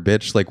scoreboard,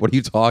 bitch. Like, what are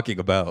you talking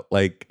about?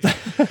 Like,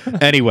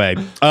 anyway,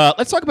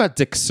 let's talk about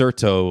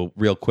Dexerto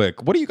real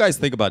quick. What do you guys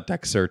think about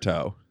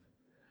Dexerto?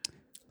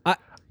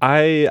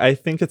 I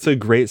think it's a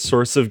great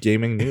source of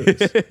gaming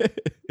news.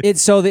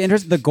 It's so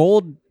the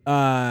gold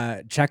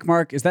check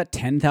mark, is that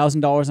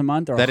 $10,000 a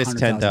month or That is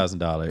 $100,000?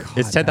 $10,000.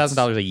 It's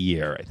 $10,000 a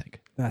year, I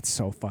think. That's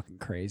so fucking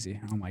crazy.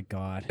 Oh my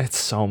god. It's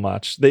so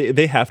much.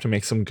 They have to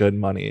make some good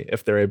money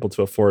if they're able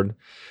to afford.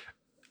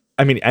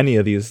 I mean, any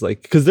of these,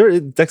 like, because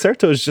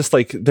Dexerto is just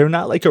like, they're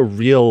not like a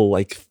real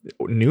like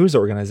news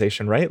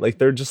organization, right? Like,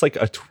 they're just like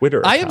a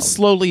Twitter I account. am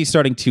slowly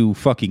starting to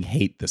fucking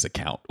hate this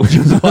account, which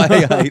is why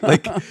I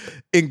like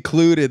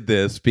included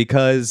this,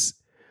 because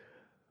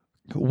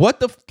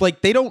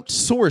they don't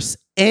source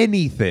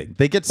anything.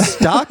 They get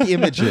stock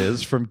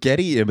images from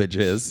Getty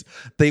Images.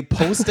 They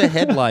post a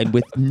headline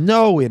with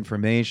no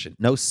information,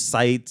 no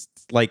sites.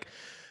 Like,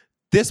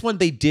 this one,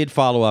 they did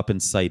follow up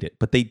and cite it,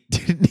 but they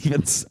didn't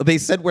even. They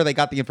said where they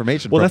got the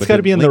information. Well, from, that's got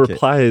to be in the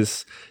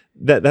replies.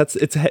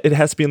 It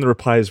has to be in the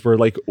replies where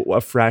like a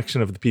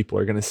fraction of the people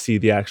are going to see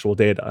the actual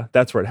data.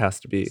 That's where it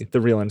has to be,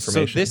 the real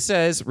information. So this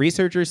says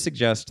researchers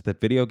suggest that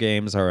video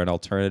games are an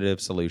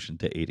alternative solution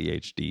to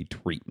ADHD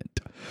treatment.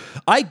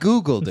 I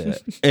Googled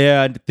it,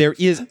 and there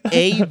is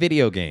a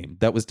video game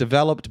that was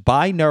developed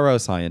by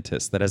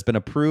neuroscientists that has been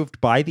approved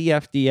by the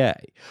FDA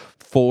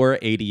for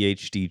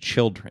ADHD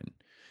children.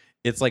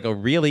 It's like a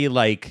really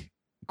like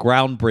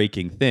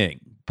groundbreaking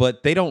thing,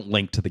 but they don't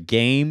link to the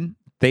game.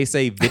 They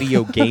say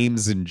video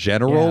games in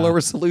general are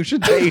a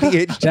solution to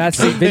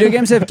ADHD. Video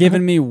games have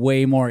given me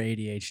way more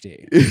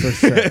ADHD, for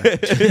sure.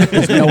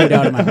 There's no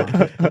doubt in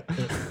my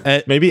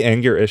mind. Maybe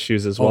anger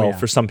issues as well yeah.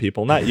 for some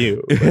people, not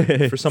you,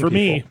 but for some For people.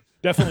 me,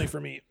 definitely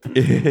for me.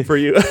 For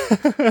you.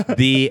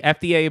 The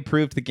FDA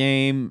approved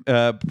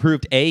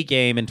approved a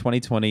game in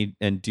 2020,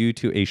 and due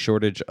to a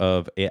shortage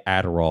of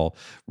Adderall,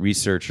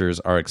 researchers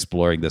are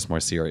exploring this more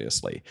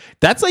seriously.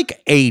 That's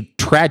like a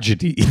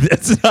tragedy.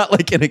 That's not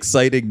like an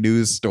exciting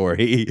news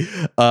story.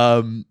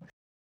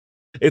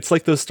 It's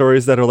like those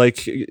stories that are like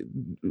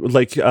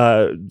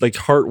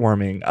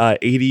heartwarming.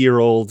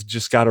 80-year-old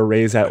just got a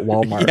raise at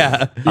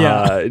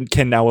Walmart.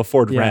 Can now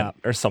afford rent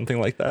or something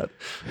like that.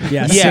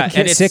 Yeah, Yeah,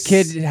 sick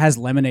kid has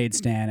lemonade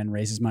stand and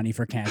raises money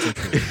for cancer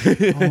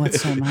treatment. Oh,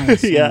 that's so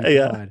nice. Yeah, Oh,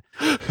 yeah. God.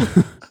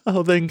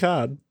 Oh, thank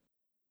God.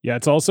 Yeah,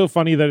 it's also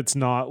funny that it's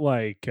not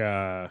like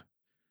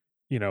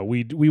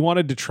we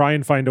wanted to try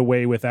and find a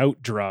way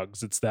without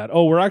drugs. It's that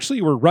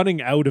we're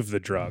running out of the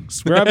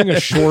drugs. We're having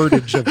a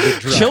shortage of the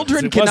drugs.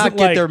 Children It cannot wasn't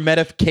get like- their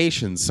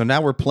medications, so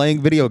now we're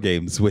playing video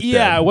games with them.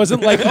 Yeah, it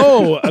wasn't like,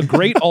 a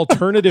great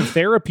alternative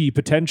therapy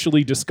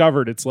potentially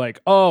discovered. It's like,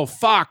 oh,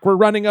 fuck, we're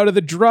running out of the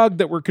drug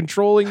that we're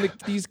controlling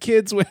these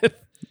kids with.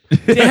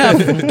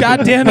 Damn,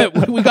 God damn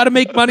it. We got to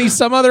make money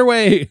some other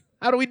way.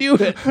 How do we do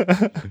it?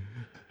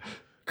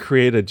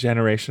 Create a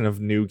generation of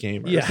new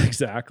gamers. Yeah,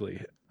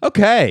 exactly.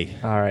 Okay,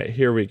 All right,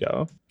 here we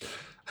go.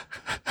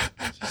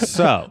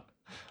 so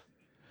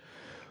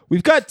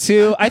we've got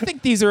two. I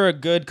think these are a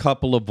good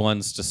couple of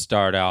ones to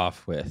start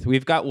off with.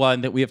 We've got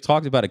one that we have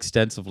talked about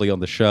extensively on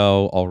the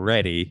show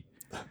already,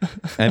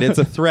 and it's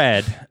a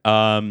thread.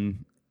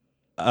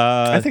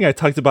 I think I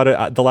talked about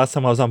it the last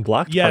time I was on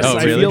Blocked. Yes, Oh,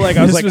 I really? feel like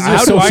I was This like, was how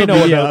your do I social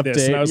know media about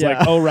this? And I was update, like,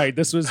 yeah. oh, right,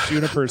 this was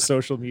Juniper's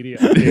social media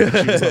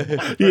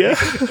update. Yeah.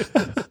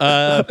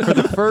 For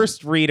the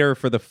first reader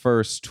for the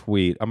first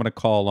tweet, I'm gonna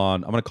call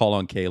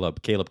on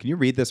Caleb. Caleb, can you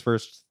read this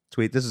first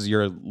tweet? This is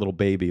your little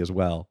baby as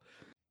well.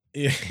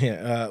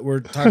 Yeah, we're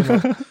talking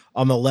about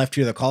on the left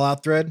here, the call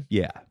out thread.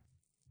 Yeah.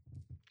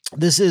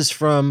 This is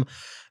from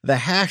the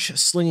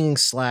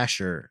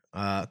 #slinging_slasher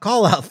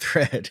call out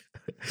thread.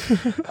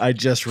 I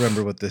just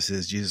remember what this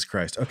is. Jesus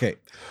Christ. Okay.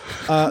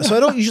 So I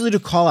don't usually do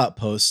call out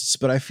posts,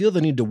 but I feel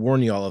the need to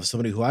warn you all of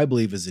somebody who I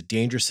believe is a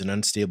dangerous and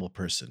unstable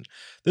person.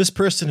 This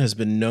person has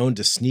been known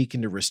to sneak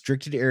into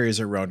restricted areas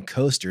around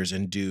coasters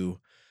and do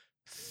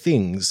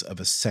things of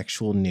a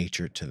sexual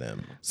nature to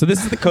them. So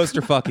this is the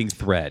coaster fucking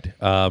thread.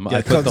 Yeah,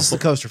 I put this is the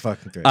coaster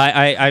fucking thread.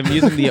 I'm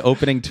using the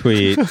opening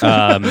tweet.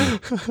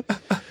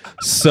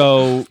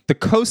 So the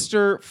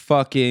coaster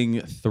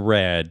fucking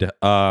thread,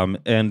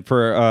 and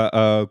for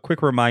a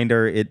quick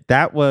reminder,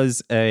 that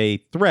was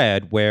a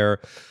thread where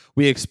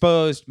we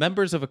exposed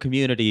members of a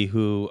community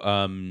who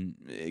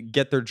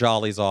get their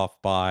jollies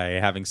off by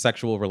having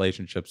sexual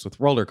relationships with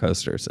roller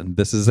coasters. And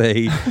this is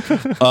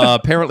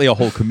apparently a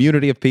whole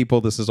community of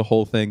people. This is a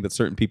whole thing that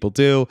certain people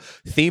do.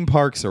 Theme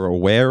parks are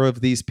aware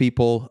of these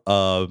people.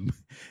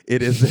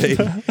 It is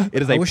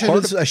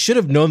a I should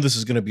have known this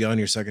was going to be on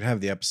here so I could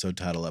have the episode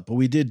title up. But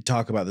we did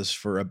talk about this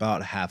for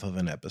about half of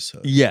an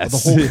episode. Yes.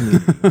 The whole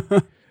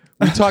community.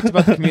 We talked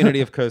about the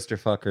community of coaster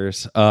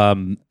fuckers,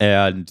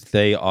 and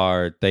they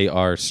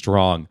are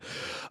strong.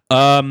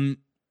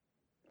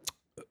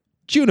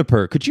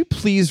 Juniper, could you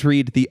please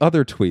read the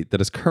other tweet that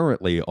is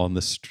currently on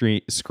the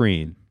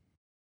screen?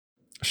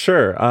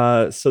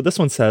 Sure. So this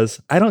one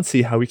says, I don't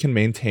see how we can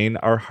maintain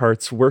our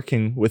hearts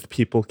working with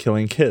people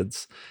killing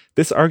kids.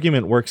 This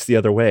argument works the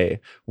other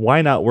way.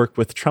 Why not work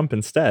with Trump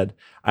instead?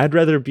 I'd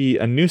rather be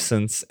a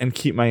nuisance and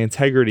keep my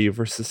integrity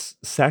versus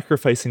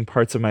sacrificing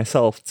parts of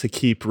myself to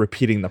keep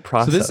repeating the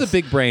process. So this is a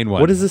big brain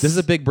one. What is this? This is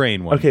a big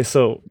brain one. Okay,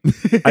 so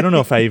I don't know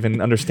if I even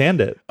understand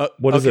it.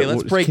 What is it?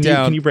 Let's break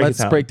down. Can you break it let's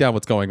down? break down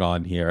what's going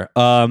on here.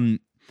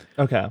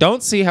 Okay.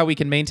 Don't see how we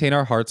can maintain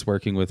our hearts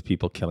working with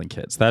people killing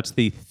kids. That's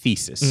the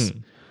thesis.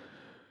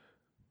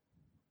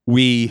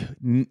 We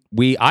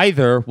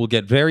either will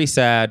get very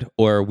sad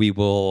or we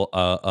will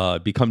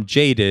become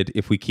jaded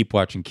if we keep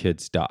watching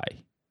kids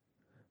die.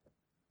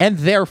 And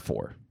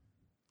therefore,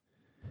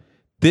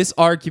 this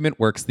argument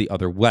works the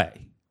other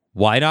way.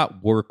 Why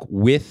not work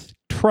with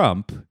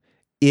Trump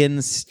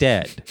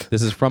instead?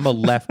 This is from a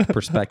left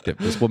perspective.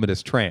 This woman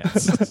is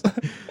trans.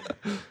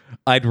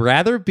 I'd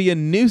rather be a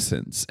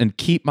nuisance and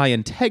keep my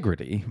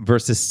integrity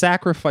versus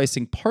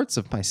sacrificing parts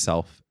of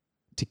myself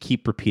to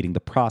keep repeating the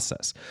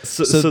process.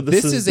 So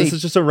this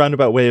is just a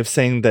roundabout way of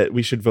saying that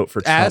we should vote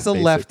for Trump. As a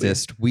basically.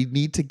 leftist, we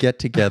need to get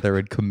together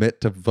and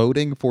commit to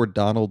voting for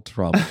Donald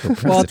Trump for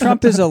president. Well,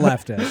 Trump is a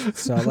leftist,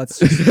 so let's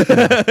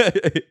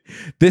just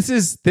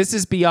This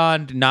is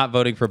beyond not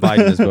voting for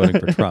Biden is voting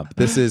for Trump.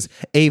 This is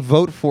a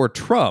vote for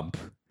Trump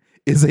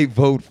is a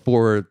vote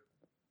for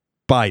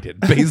Biden,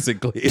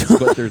 basically, is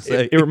what they're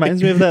saying. It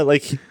reminds me of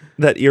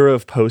that era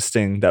of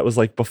posting that was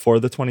like before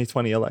the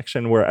 2020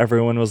 election where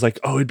everyone was like,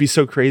 oh, it'd be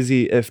so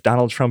crazy if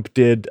Donald Trump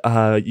did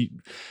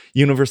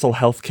universal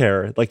health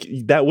care. Like,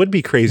 that would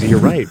be crazy. You're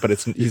right. But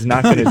he's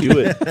not going to do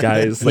it,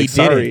 guys. Like,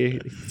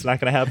 sorry. It's not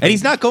going to happen. And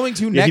he's not going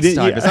to next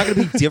time. Yeah. It's not going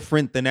to be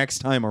different the next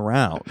time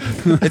around.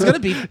 It's going to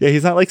be... Yeah,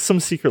 he's not like some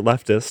secret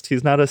leftist.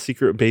 He's not a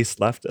secret-based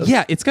leftist.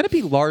 Yeah, it's going to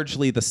be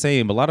largely the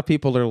same. A lot of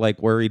people are like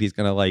worried he's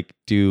going to like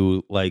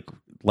do like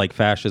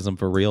fascism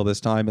for real this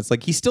time. It's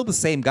like he's still the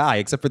same guy,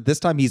 except for this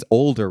time he's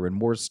older and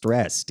more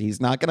stressed. He's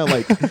not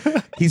gonna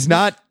he's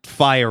not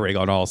firing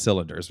on all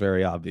cylinders,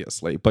 very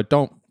obviously. But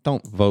don't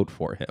vote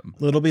for him.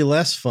 It'll be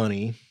less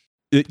funny.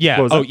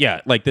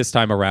 Yeah. Like this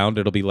time around,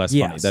 it'll be less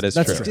funny. That is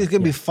true. It's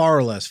gonna be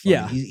far less funny.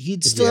 Yeah. He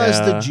still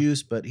has the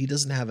juice, but he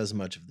doesn't have as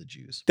much of the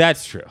juice.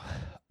 That's true.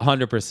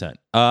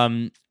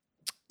 100%.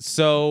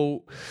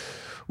 So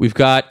we've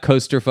got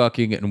coaster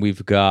fucking, and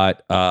we've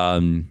got a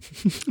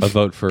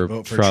vote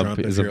for Trump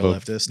is a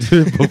vote. leftist.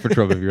 Vote for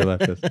Trump if you're a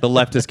leftist. The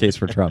leftist case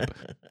for Trump.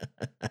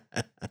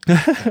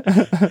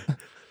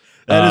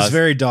 That is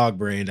very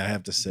dog-brained, I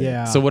have to say.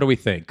 Yeah. So what do we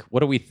think?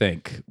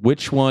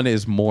 Which one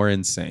is more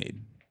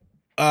insane?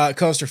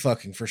 Coaster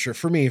fucking for sure.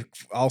 For me,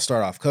 I'll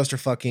start off. Coaster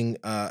fucking.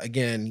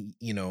 Again,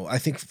 I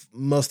think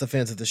most of the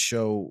fans of this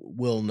show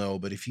will know,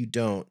 but if you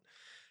don't,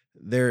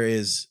 there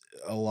is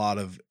a lot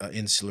of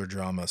insular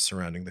drama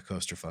surrounding the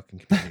coaster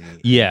fucking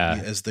community.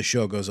 Yeah. As the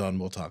show goes on,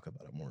 we'll talk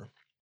about it more.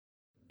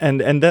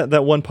 And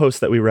that one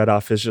post that we read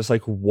off is just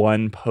like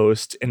one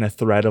post in a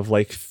thread of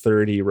like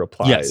 30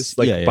 replies,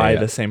 by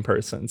the same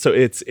person. So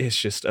it's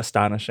just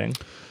astonishing.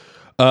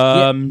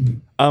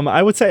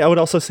 I would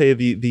also say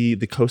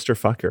the coaster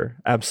fucker.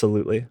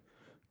 Absolutely.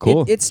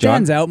 Cool. It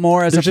stands out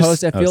more as a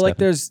post. I feel like Stefan.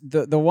 there's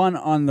the one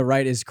on the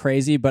right is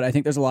crazy, but I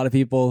think there's a lot of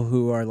people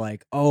who are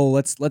like, oh,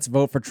 let's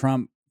vote for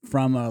Trump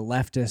from a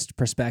leftist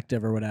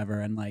perspective or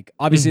whatever. And like,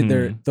 obviously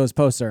those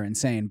posts are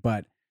insane,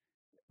 but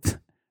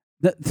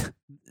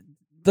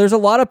there's a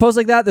lot of posts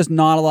like that. There's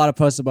not a lot of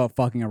posts about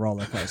fucking a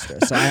roller coaster.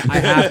 So I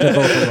have to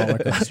vote for roller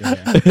coaster.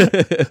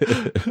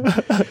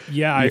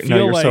 Yeah, I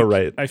feel like so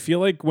right. I feel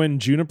like when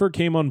Juniper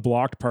came on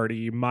Blocked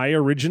Party, my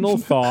original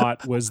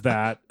thought was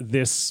that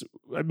this,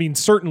 I mean,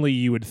 certainly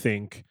you would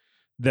think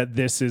that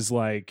this is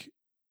like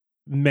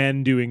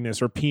men doing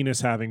this or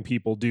penis having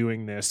people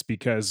doing this,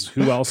 because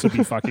who else would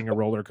be fucking a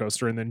roller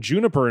coaster? And then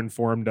Juniper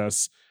informed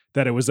us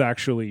that it was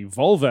actually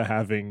vulva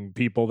having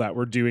people that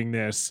were doing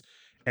this.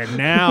 And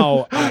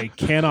now I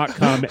cannot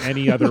come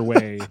any other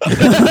way,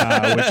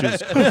 which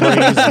is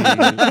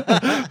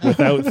crazy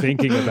without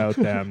thinking about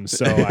them.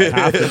 So I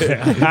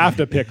have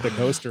to pick the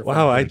coaster.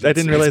 Wow, I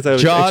didn't realize I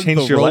John,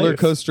 changed the your roller life.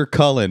 coaster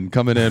Cullen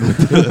coming in.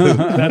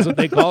 That's what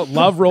they call it.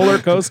 Love roller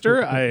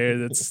coaster.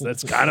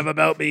 That's kind of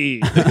about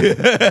me.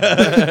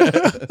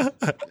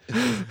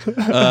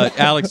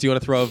 Alex, do you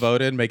want to throw a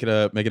vote in? Make it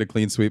a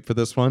clean sweep for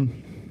this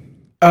one.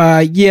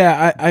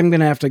 Yeah, I'm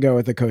gonna have to go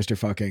with the coaster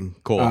fucking.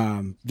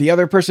 Cool. The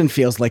other person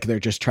feels like they're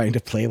just trying to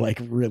play like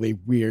really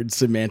weird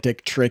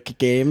semantic trick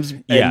games,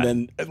 Yeah.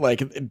 and then like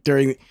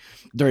during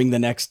the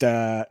next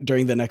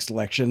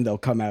election, they'll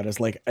come out as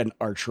like an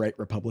arch-right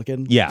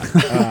Republican. Yeah.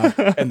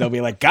 And they'll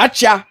be like,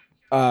 "Gotcha."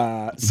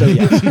 So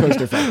yes,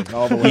 coaster fucking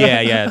all the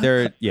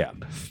way. Yeah.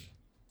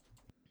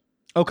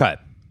 Okay.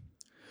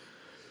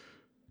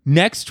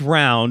 Next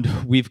round,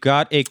 we've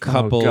got a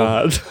couple. Oh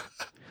God.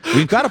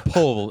 We've got a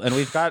poll, and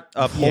we've got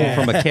a poll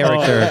from a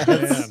character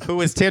man. who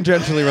is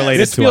tangentially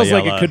related This to feels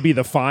like Ayala. it could be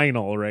the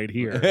final right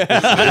here.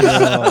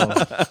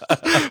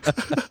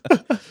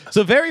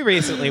 So very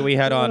recently, we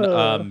had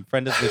on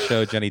friend of the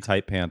show, Jenny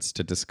Tight Pants,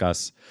 to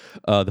discuss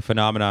the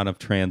phenomenon of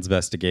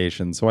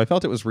transvestigation. So I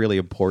felt it was really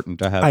important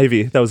to have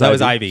Ivy. That was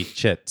Ivy.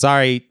 Shit.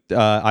 Sorry,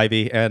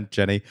 Ivy and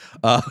Jenny.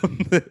 We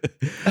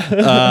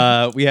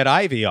had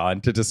Ivy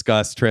on to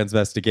discuss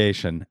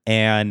transvestigation,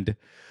 and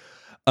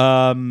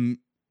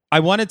I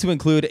wanted to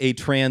include a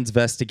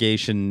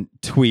transvestigation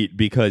tweet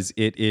because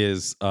it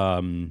is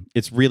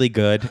it's really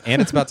good,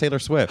 and it's about Taylor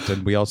Swift,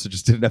 and we also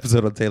just did an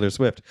episode on Taylor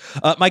Swift.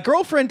 My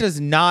girlfriend does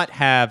not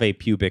have a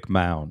pubic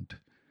mound.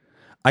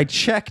 I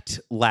checked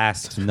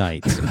last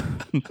night.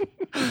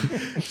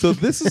 So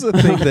this is a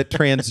thing that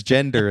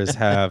transgenders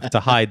have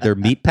to hide their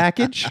meat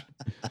package.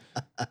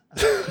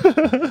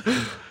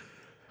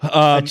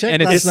 I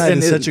checked last night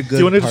is such a good do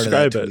you want to part of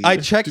that describe it? tweet. I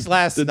checked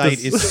last night.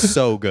 It's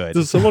so good.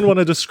 Does someone want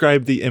to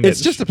describe the image?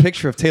 It's just a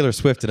picture of Taylor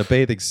Swift in a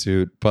bathing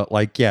suit, but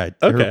like, yeah,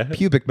 her Okay.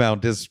 pubic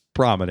mound is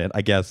prominent,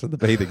 I guess, in the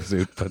bathing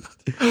suit. But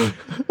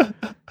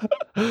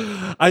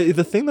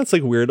the thing that's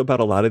like weird about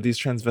a lot of these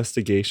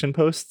transvestigation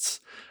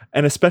posts,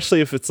 and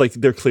especially if it's like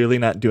they're clearly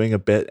not doing a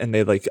bit and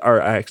they like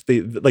are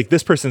actually like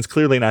this person's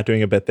clearly not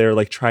doing a bit, they're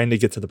like trying to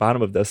get to the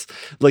bottom of this,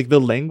 like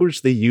the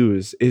language they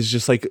use is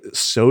just like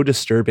so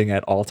disturbing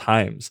at all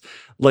times,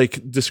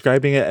 like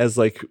describing it as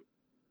like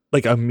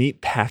a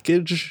meat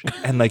package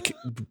and like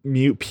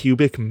mute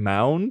pubic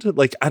mound.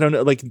 Like, I don't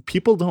know, like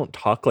people don't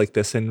talk like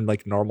this in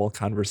like normal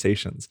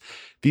conversations.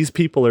 These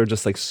people are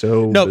just like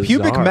so no,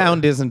 pubic bizarre.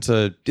 mound isn't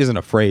a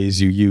phrase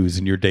you use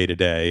in your day to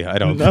day. I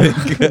don't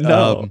think.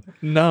 No.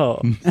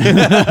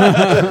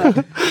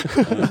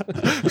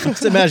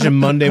 Just imagine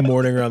Monday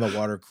morning around the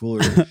water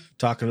cooler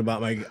talking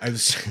about I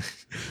was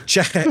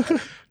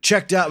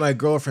checked out my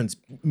girlfriend's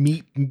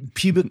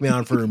pubic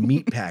mound for her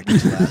meat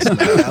package last night.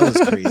 That was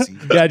crazy.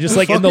 Yeah, just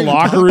like in the Fucking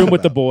locker talk room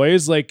with the about?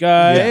 boys, like,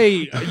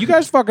 hey, you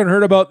guys fucking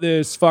heard about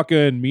this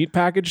fucking meat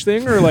package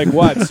thing or like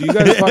what? So you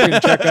guys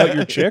fucking check out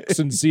your chicks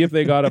and see if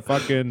they got a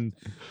fucking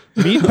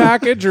meat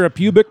package or a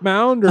pubic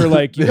mound or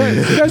like you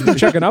guys been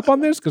checking up on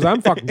this because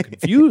I'm fucking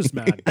confused,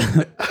 man.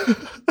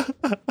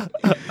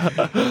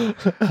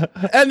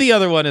 And the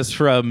other one is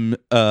from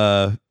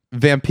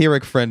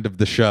vampiric friend of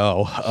the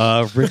show,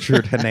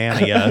 Richard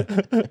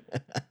Hanania.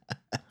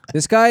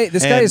 This guy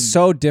And- is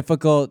so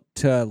difficult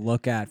to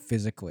look at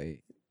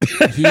physically.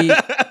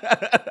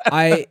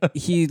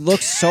 He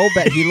looks so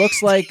bad. He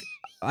looks like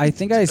I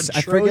forget.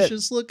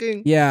 Atrocious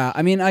looking. Yeah,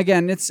 I mean,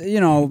 again, it's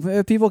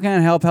people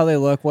can't help how they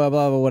look. Blah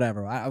blah blah.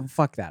 Whatever.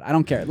 Fuck that. I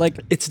don't care. Like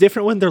It's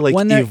different when they're like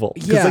evil.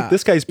 Because like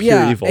this guy's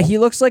pure evil. He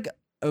looks like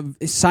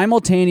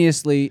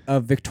simultaneously a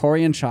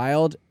Victorian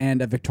child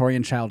and a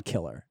Victorian child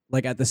killer,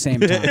 like at the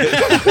same time.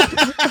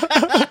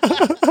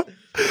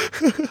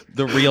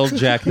 The real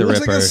Jack the He looks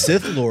Ripper. like a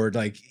Sith Lord,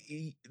 like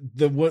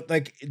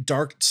like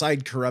dark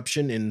side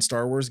corruption in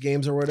Star Wars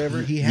games or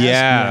whatever. He has.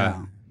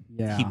 Yeah.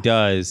 He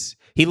does.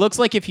 He looks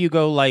like if you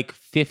go like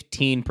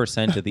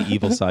 15% of the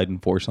evil side in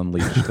Force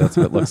Unleashed. That's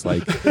what it looks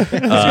like. So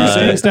you're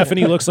saying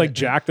Stephanie looks like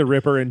Jack the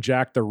Ripper and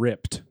Jack the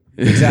Ripped.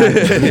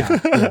 Exactly.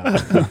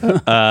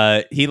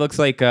 Yeah. He looks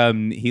like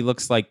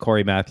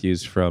Corey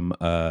Matthews from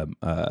Boy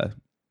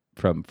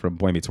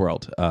Meets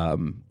World.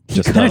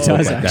 Just kinda does look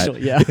does, like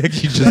actually, that. yeah.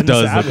 He just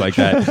does look like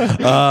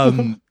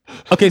that.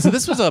 Okay, so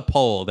this was a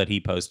poll that he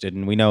posted,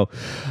 and we know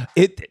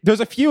there's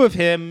a few of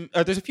him.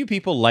 There's a few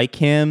people like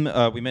him.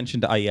 We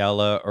mentioned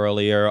Ayala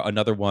earlier.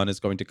 Another one is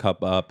going to come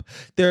up.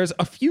 There's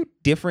a few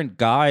different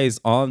guys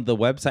on the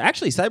website.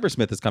 Actually,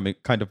 Cybersmith is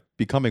kind of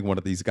becoming one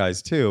of these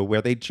guys too,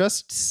 where they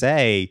just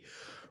say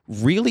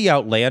really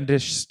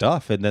outlandish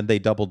stuff and then they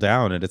double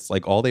down, and it's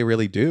like all they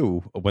really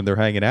do when they're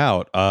hanging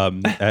out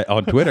on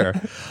Twitter.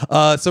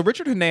 So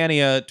Richard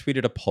Hanania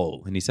tweeted a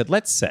poll, and he said,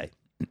 let's say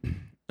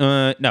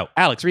no,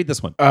 Alex, read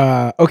this one.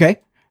 Okay.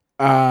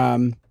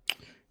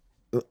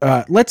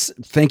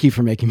 Thank you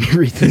for making me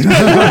read this.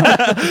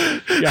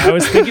 Yeah, I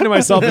was thinking to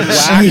myself, if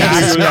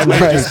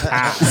Black just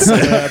pass.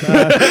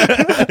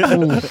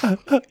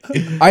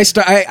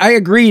 I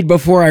agreed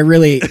before I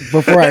really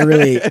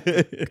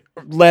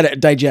let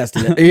it digest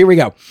it. Here we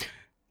go.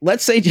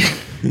 Let's say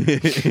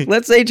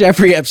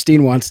Jeffrey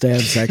Epstein wants to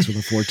have sex with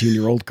a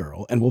 14-year-old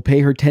girl and will pay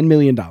her $10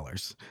 million.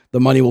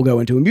 The money will go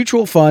into a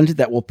mutual fund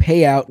that will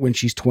pay out when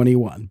she's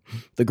 21.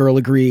 The girl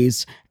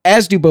agrees,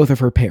 as do both of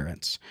her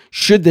parents.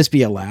 Should this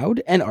be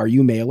allowed? And are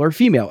you male or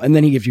female? And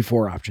then he gives you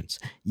 4 options.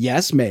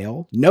 Yes,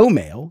 male, no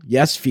male,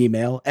 yes,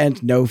 female,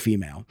 and no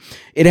female.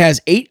 It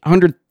has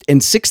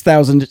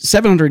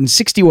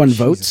 806,761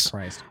 votes.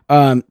 Christ.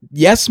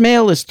 Yes,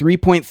 male is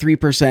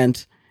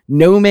 3.3%.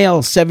 No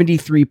male,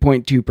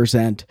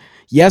 73.2%.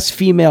 Yes,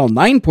 female,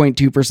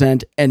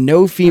 9.2%. And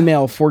no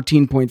female,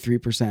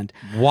 14.3%.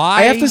 Why?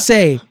 I have to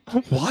say,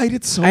 why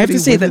did so I have many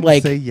to say that, women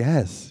like, say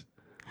yes?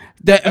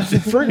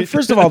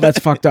 First of all, that's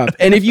fucked up.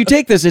 And if you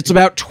take this, it's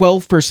about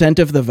 12%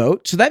 of the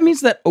vote. So that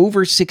means that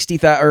over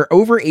 60,000 or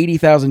over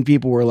 80,000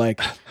 people were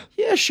like,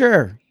 yeah,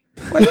 sure.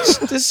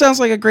 This sounds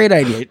like a great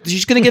idea.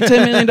 She's going to get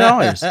 $10 million.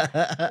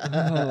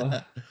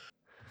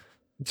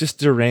 Just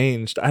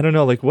deranged. I don't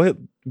know, like what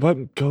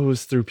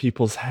goes through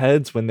people's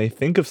heads when they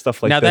think of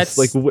stuff like Now this.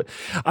 Like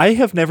I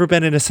have never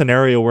been in a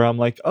scenario where I'm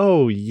like,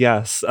 oh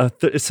yes, a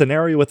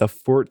scenario with a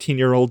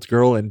 14-year-old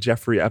girl and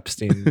Jeffrey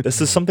Epstein.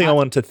 This is something I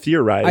want to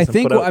theorize. I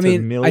think. And put out I to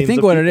mean, millions I think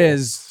of what it people.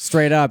 is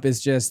straight up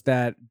is just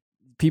that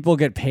people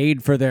get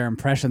paid for their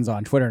impressions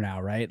on Twitter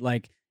now, right?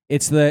 Like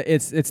it's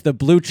the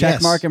blue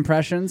check mark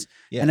impressions,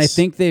 and I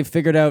think they've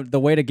figured out the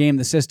way to game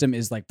the system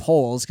is like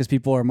polls because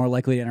people are more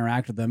likely to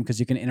interact with them because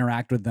you can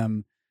interact with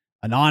them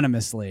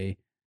anonymously.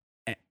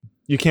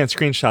 You can't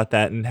screenshot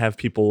that and have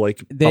people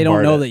like They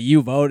don't know it. that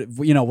you voted,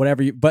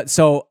 whatever you. But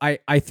so I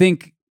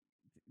think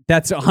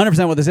that's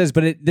 100% what this is.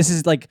 But this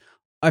is like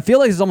I feel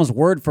like it's almost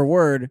word for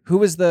word. Who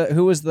was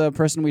the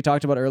person we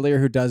talked about earlier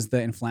who does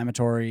the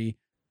inflammatory?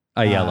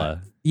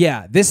 Ayala.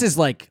 Yeah, this is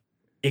like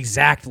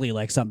exactly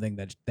like something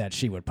that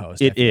she would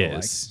post. It I feel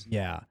is. like.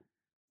 Yeah,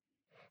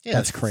 Yeah,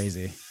 that's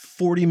crazy.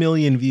 40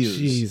 million views.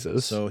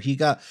 Jesus. So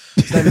that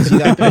means he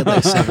got paid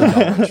like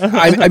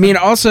 $7. I mean,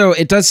 also,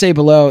 it does say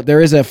below, there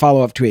is a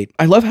follow-up tweet.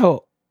 I love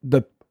how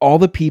all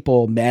the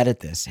people mad at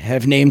this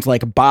have named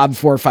like Bob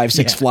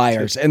 456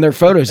 flyers, and their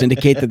photos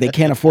indicate that they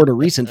can't afford a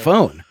recent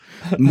phone.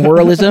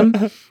 Moralism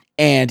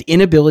and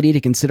inability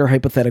to consider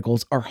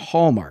hypotheticals are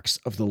hallmarks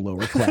of the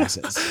lower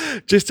classes.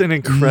 Just an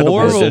incredible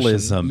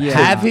Moralism. Yeah.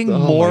 Having Oh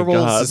my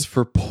morals God. is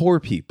for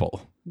poor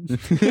people.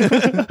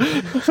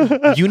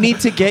 You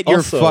need to get your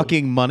Also-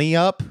 fucking money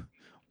up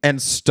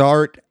and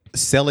start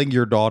selling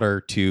your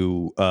daughter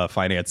to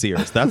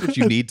financiers. That's what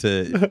you need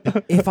to.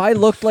 If I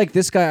looked like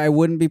this guy, I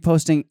wouldn't be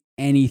posting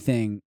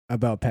anything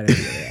about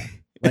pedophilia.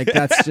 Like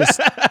that's just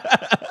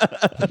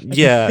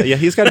Yeah,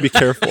 he's got to be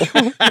careful.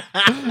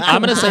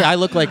 I'm going to say I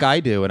look like I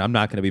do, and I'm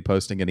not going to be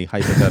posting any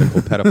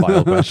hypothetical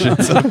pedophile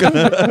questions. I'm going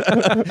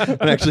to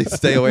actually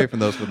stay away from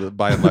those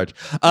by and large.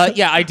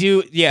 Yeah, I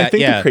do. Yeah, I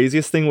think yeah. the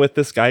craziest thing with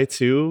this guy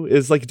too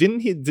is like,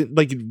 didn't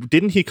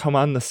he come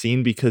on the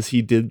scene because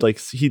he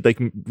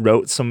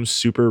wrote some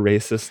super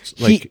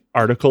racist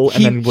article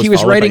and then he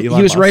was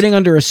writing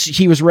under a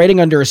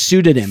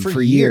pseudonym For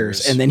for years,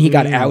 years. and then he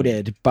got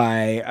outed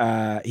by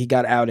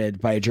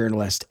a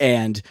journalist,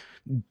 and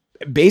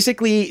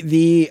basically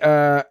the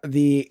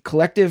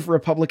collective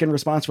Republican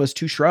response was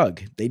to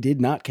shrug. They did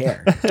not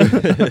care.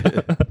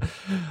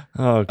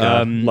 Oh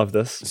God, love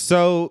this.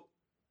 So,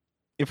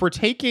 if we're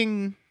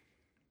taking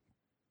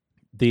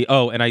the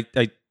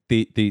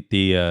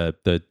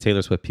the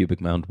Taylor Swift pubic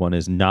mound one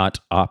is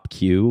not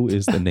OpQ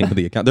is the name of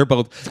the account. They're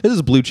both. This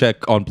is blue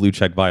check on blue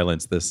check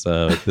violence. This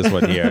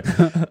one here.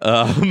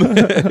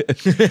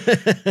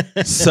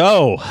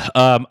 So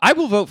I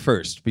will vote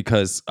first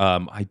because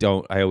I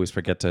always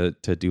forget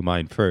to do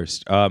mine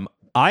first.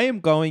 I am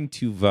going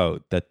to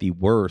vote that the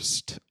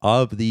worst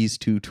of these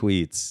two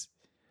tweets.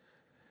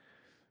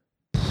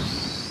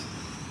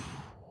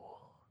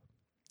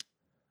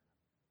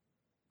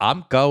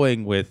 I'm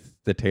going with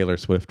the Taylor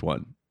Swift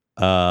one.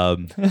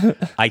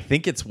 I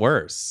think it's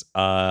worse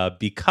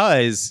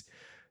because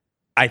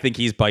I think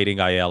he's biting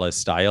Ayala's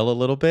style a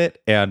little bit.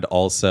 And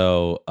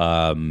also,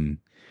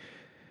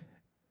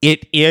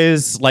 it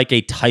is like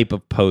a type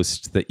of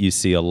post that you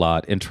see a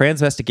lot. And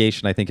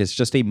Transvestigation, I think, is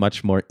just a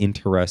much more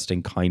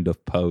interesting kind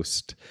of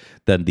post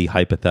than the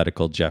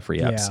hypothetical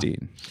Jeffrey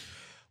Epstein.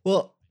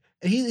 Well,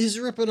 he's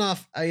ripping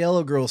off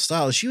Ayala Girl's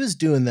style. She was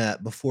doing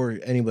that before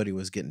anybody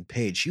was getting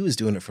paid. She was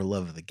doing it for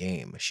love of the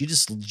game. She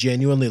just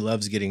genuinely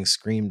loves getting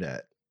screamed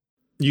at.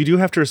 You do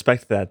have to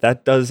respect that.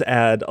 That does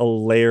add a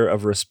layer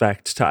of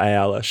respect to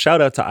Ayala.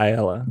 Shout out to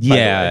Ayala.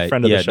 Yeah,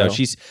 friend of the show. No,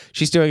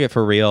 she's doing it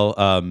for real.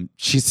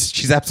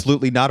 She's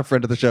absolutely not a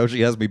friend of the show.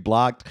 She has me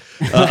blocked.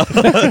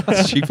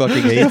 She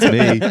fucking hates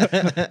me.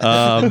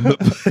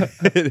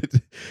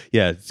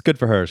 Yeah, it's good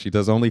for her. She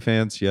does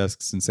OnlyFans. She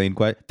asks insane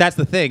questions. That's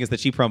the thing, is that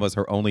she promos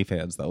her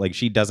OnlyFans though. Like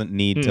she doesn't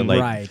need to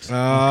like.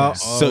 Right.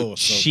 So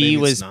she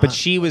was, but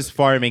she was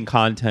farming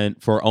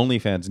content for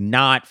OnlyFans,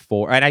 not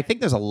for. And I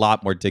think there's a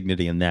lot more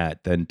dignity in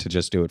that than to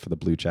just do it for the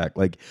blue check.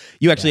 Like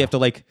you actually have to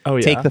like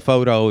take the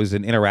photos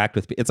and interact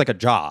with. It's like a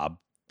job,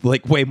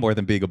 like way more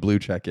than being a blue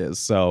check is.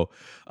 So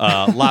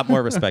a lot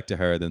more respect to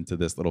her than to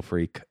this little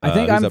freak. I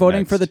think I'm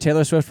voting for the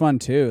Taylor Swift one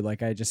too.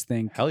 Like I just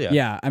think, hell yeah.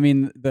 Yeah, I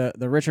mean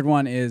the Richard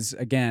one is,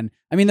 again,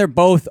 I mean they're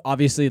both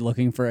obviously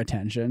looking for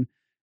attention,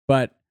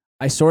 but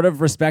I sort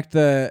of respect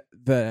the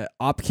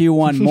OpQ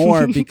one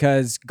more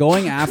because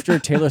going after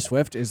Taylor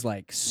Swift is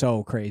like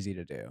so crazy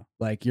to do.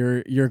 Like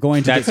you're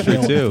going to get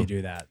killed if you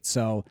do that.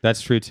 So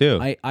that's true too.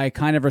 I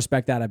kind of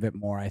respect that a bit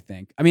more, I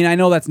think. I mean, I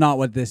know that's not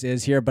what this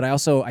is here, but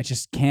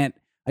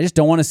I just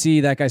don't want to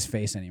see that guy's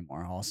face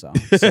anymore also.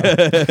 So.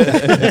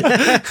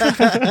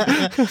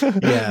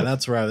 Yeah,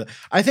 that's right.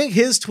 I think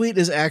his tweet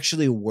is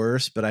actually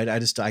worse, but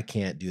I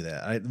can't do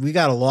that. We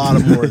got a lot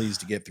of more of these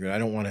to get through. I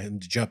don't want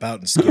him to jump out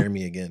and scare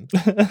me again.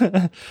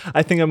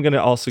 I think I'm going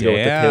to also go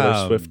with the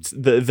Taylor Swift,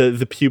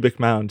 the pubic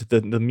mound,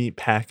 the meat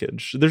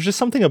package. There's just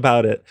something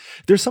about it.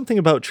 There's something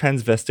about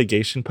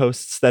transvestigation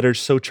posts that are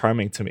so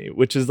charming to me,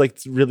 which is like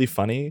really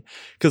funny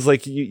because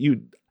like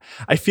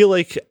I feel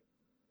like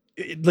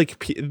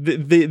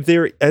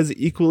they're as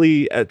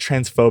equally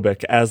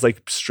transphobic as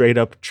like straight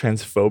up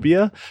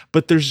transphobia,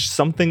 but there's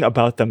something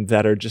about them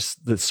that are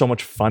just that's so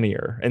much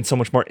funnier and so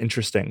much more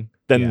interesting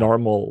than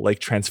normal like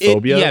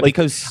transphobia.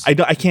 Because I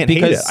can't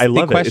hate it. I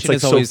love it. It's like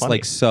is always so funny.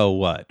 like, so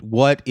what?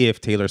 What if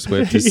Taylor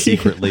Swift is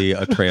secretly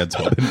a trans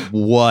woman?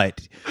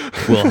 What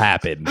will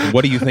happen?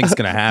 What do you think's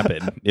going to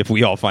happen if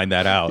we all find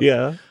that out?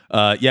 Yeah.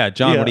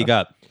 John, what do you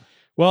got?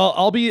 Well,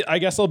 I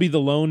guess I'll be the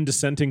lone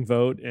dissenting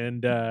vote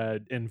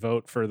and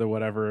vote for the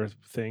whatever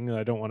thing.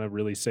 I don't want to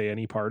really say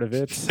any part of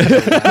it. The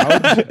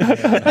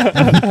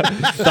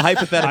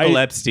hypothetical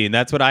Epstein.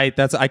 That's what I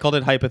called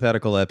it,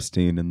 hypothetical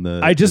Epstein.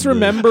 I just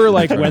remember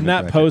like when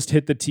that post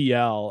hit the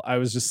TL, I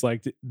was just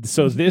like,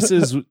 so this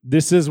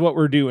is what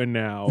we're doing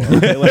now.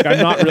 Okay? Like I'm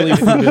not really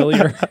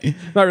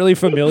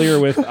familiar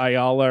with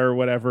Ayala or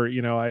whatever.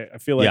 You know, I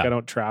feel like I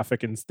don't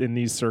traffic in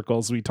these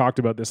circles. We talked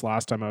about this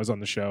last time I was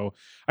on the show.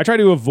 I try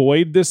to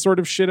avoid this sort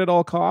of shit at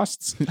all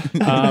costs.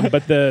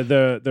 But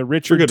the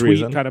Richard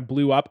tweet kind of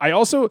blew up. I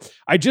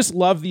just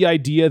love the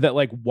idea that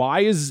like,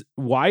 why is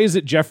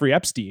it Jeffrey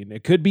Epstein?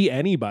 It could be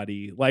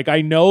anybody. Like,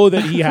 I know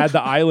that he had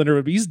the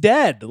Islander, but he's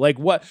dead. Like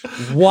what,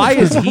 why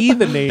is he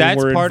the name? That's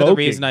we're part invoking? of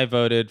the reason I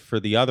voted for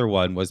the other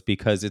one was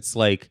because it's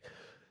like,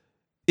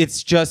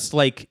 it's just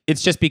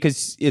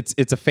because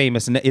it's a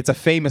famous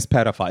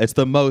pedophile. It's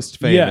the most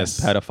famous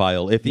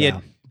pedophile. If he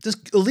had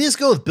just at least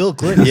go with Bill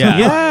Clinton.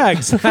 Yeah,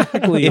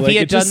 exactly. If like, he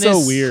had done this,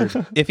 so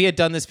weird. If he had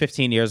done this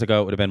 15 years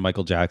ago, it would have been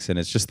Michael Jackson.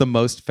 It's just the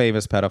most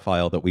famous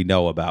pedophile that we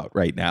know about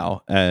right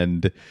now,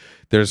 and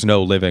there's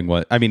no living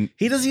one. I mean,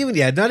 he doesn't even.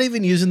 Yeah, not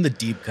even using the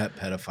deep cut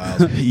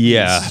pedophiles.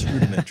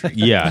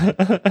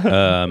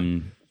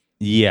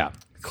 Yeah.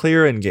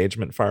 Clear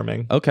engagement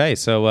farming. Okay,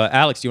 so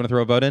Alex, do you want to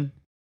throw a vote in?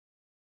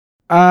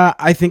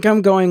 I think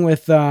I'm going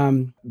with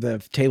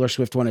the Taylor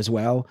Swift one as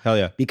well. Hell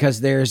yeah! Because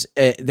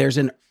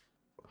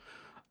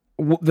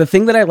the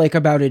thing that I like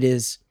about it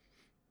is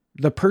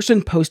the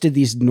person posted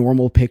these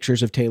normal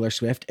pictures of Taylor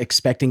Swift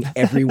expecting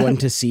everyone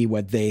to see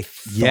what they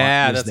thought was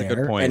that's there. a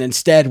good point. And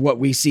instead what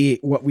we see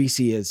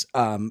is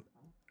a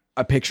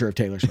picture of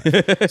Taylor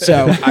Swift.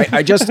 So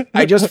I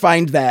just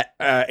find that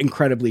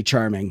incredibly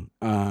charming.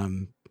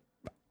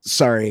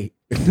 Sorry.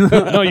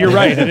 No, you're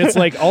right, and it's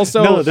like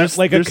also there's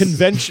like a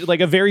convention, like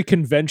a very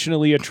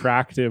conventionally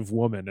attractive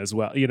woman as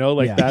well. You know,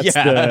 like that's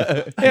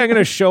the hey, I'm going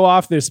to show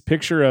off this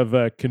picture of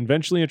a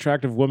conventionally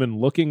attractive woman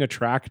looking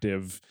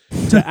attractive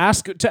to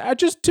ask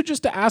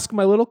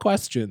my little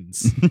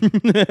questions.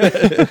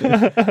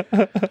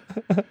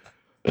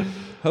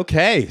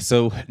 Okay,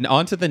 so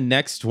on to the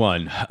next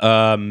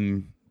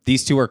one.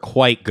 These two are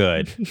quite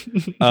good.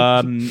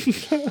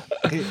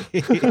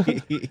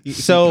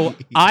 So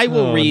I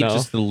will read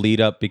just the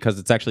lead up because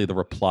it's actually the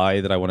reply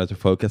that I wanted to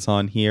focus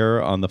on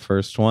here on the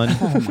first one.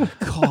 Oh my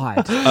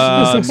God.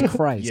 Jesus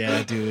Christ.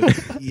 Yeah, dude.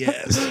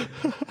 Yes.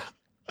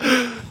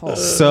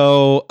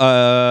 So,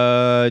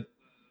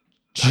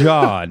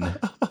 John,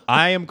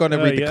 I am going to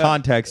read the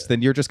context,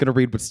 then you're just going to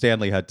read what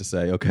Stanley had to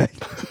say, okay?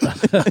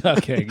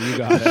 Okay, you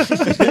got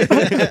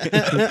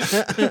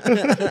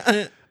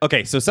it.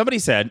 Okay, so somebody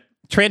said,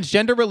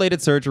 Transgender-related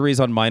surgeries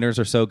on minors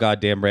are so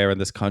goddamn rare in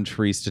this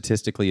country,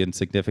 statistically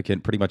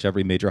insignificant. Pretty much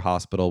every major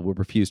hospital will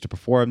refuse to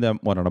perform them.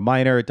 One on a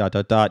minor, ...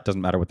 Doesn't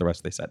matter what the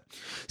rest they said.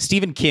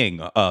 Stephen King,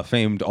 a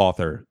famed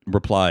author,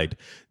 replied,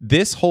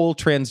 "This whole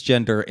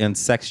transgender and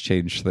sex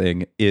change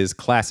thing is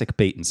classic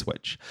bait and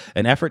switch,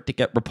 an effort to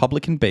get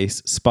Republican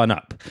base spun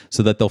up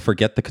so that they'll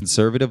forget the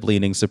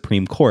conservative-leaning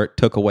Supreme Court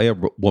took away a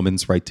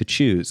woman's right to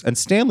choose." And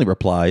Stanley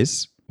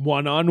replies,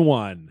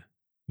 "One-on-one.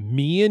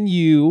 Me and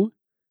you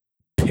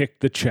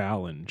pick the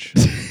challenge."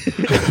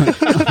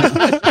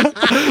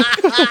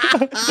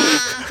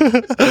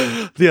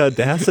 The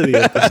audacity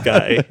of this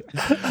guy.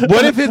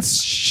 "What if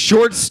it's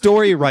short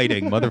story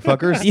writing,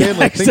 motherfucker?"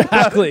 Stanley,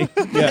 Exactly.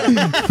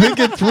 think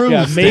it through.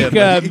 Yeah,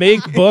 Stanley.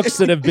 make books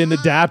that have been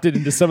adapted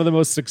into some of the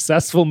most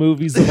successful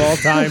movies of all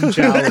time.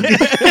 Challenge. You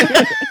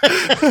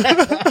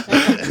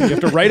have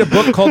to write a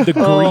book called The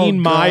Green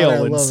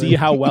Mile and see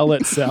how well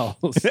it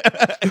sells.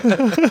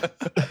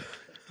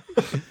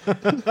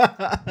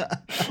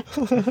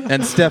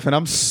 And Stefan,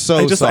 I'm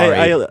so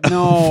sorry.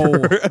 No.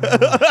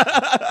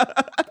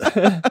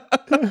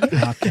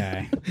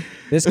 Okay.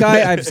 This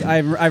guy,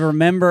 I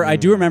remember. I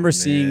do remember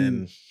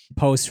seeing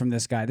posts from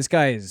this guy. This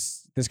guy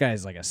is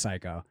like a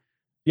psycho.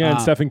 Yeah,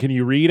 and Stefan, can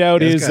you read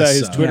out his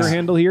Twitter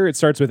handle here? It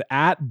starts with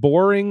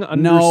 @boring_.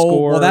 No,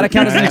 well, that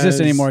account doesn't exist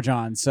anymore,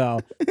 John. So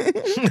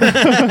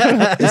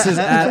this is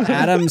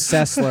 @Adam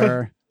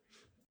Sessler.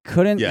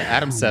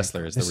 Adam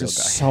Sessler is the real guy.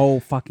 So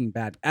fucking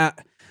bad.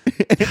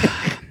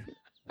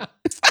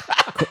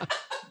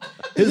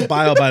 His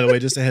bio, by the way,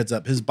 just a heads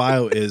up, his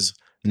bio is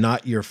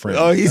not your friend.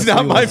 Oh, he's That's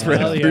not what my he was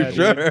friend saying. for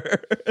sure.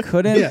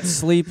 Couldn't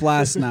sleep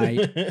last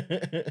night.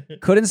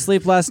 Couldn't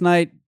sleep last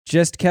night.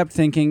 Just kept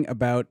thinking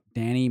about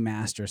Danny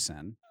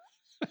Masterson.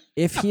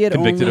 If he had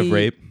Convicted of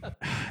rape.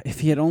 If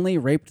he had only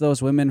raped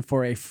those women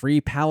for a free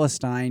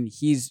Palestine,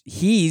 he's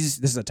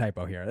this is a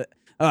typo here.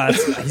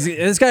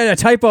 This guy had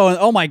a typo, and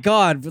oh my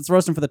God, let's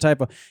roast him for the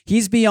typo.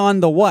 He's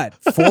beyond the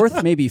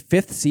fourth, maybe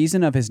fifth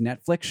season of his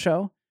Netflix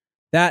show.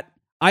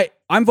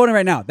 I'm voting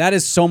right now. That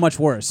is so much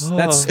worse.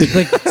 That's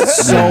like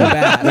so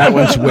bad. That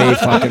one's way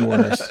fucking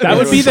worse. That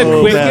would be the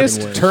so quickest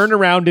bad.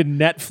 turnaround in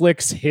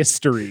Netflix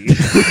history.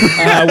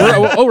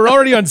 We're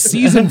already on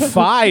season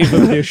 5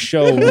 of this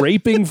show,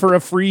 raping for a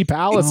free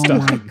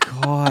Palestine. Oh my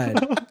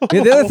God.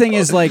 The other thing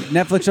is, like,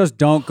 Netflix shows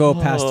don't go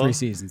past 3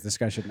 seasons. This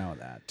guy should know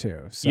that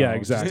too. So Yeah,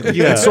 exactly.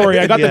 Yeah. Sorry,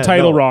 I got the Yeah,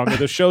 title no. wrong.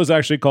 The show's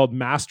actually called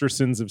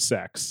Mastersons of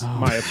Sex.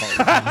 My apologies.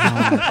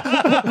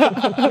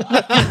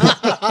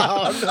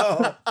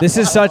 This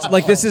is such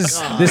like this is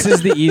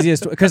the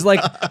easiest because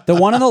like the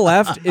one on the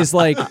left is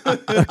like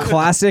a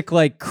classic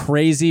like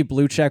crazy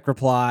blue check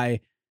reply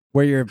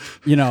where you're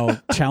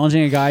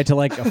challenging a guy to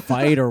like a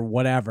fight or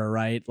whatever,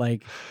 right?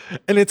 Like,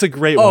 And it's a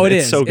great one. oh, it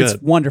It's is. so good.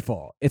 It's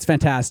wonderful. It's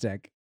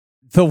fantastic.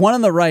 The one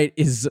on the right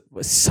is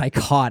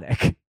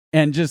psychotic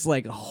and just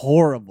like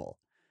horrible.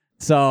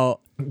 So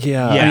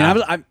yeah. I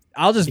mean,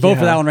 I'll just vote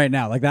for that one right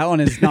now. Like that one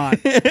is not.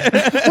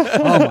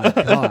 Oh my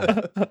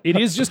God. It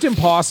is just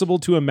impossible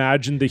to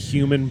imagine the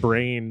human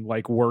brain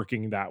like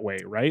working that way,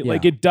 right? Yeah.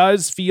 Like it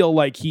does feel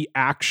like he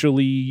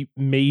actually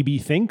maybe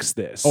thinks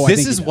this. Oh, I This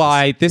think he is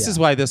does.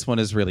 why this one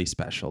is really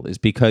special, is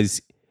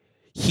because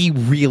he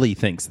really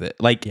thinks that.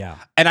 Like, Yeah.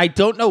 and I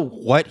don't know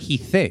what he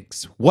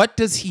thinks.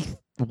 Does he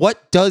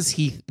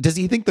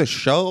think the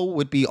show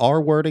would be R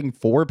wording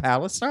for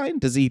Palestine?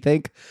 Does he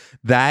think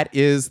that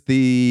is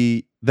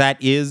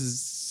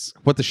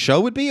what the show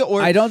would be? Or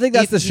I don't think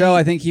that's if the show.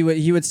 I think he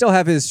would still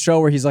have his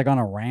show where he's like on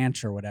a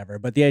ranch or whatever.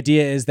 But the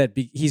idea is that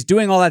he's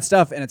doing all that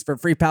stuff and it's for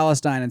free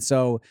Palestine, and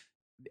so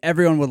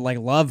everyone would like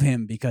love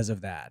him because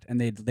of that, and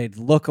they'd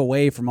look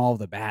away from all of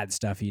the bad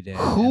stuff he did.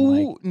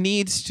 Who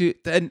needs to?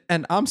 And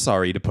I'm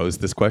sorry to pose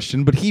this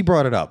question, but he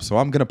brought it up, so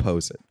I'm going to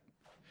pose it.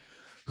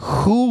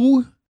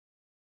 Who,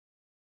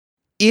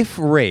 if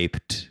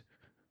raped,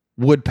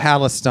 would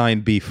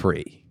Palestine be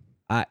free?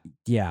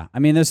 Yeah, I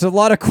mean, there's a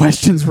lot of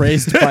questions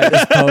raised by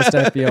this post.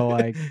 I feel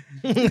like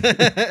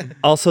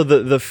Also,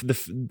 the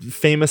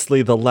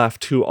famously the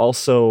left who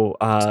also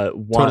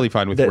want Totally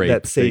fine with rape.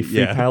 that say free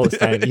Yeah.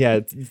 Palestine.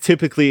 Yeah,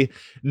 typically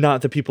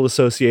not the people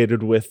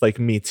associated with like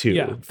Me Too.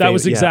 Yeah, that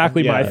was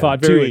exactly my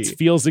thought too. Very- It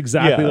feels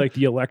exactly yeah. like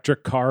the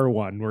electric car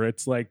one, where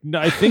it's like, no,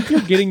 I think you're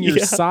getting your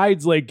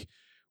sides like.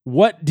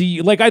 What do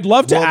you like? I'd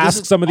love to Well, this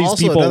ask is some of these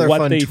also people another what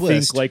fun they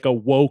twist. think like a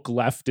woke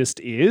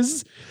leftist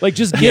is. Like,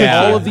 just get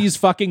all of these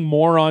fucking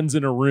morons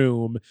in a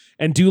room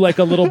and do like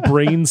a little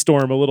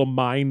brainstorm, a little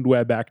mind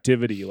web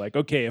activity. Like,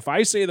 okay, if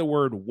I say the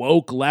word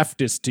woke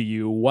leftist to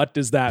you, what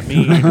does that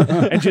mean?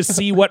 And just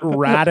see what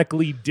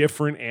radically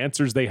different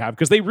answers they have,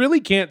 because they really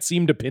can't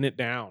seem to pin it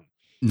down.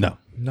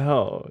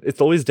 No,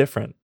 it's always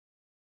different.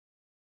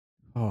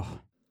 oh,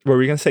 What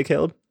were you gonna say,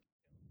 Caleb?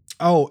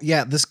 Oh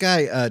yeah, this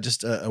guy.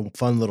 Just a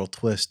fun little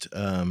twist.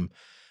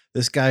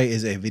 This guy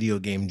is a video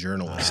game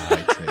journalist by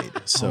trade.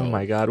 So, Oh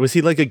my God, was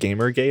he like a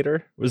gamer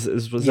gator? Was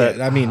yeah,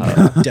 that? I mean,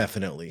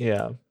 definitely.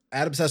 Yeah.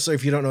 Adam Sessler,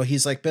 if you don't know,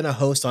 he's like been a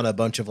host on a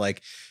bunch of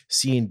like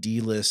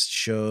C&D list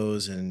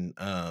shows and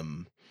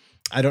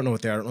I don't know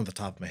what they are. I don't know off the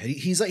top of my head.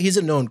 He's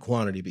a known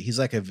quantity, but he's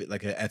like an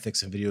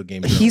ethics and video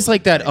game. He's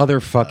like that other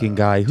fucking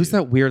guy. Who's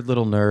that weird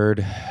little nerd?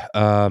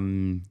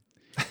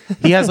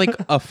 He has like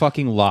a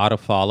fucking lot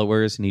of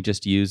followers, and he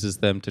just uses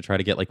them to try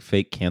to get like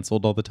fake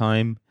canceled all the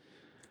time.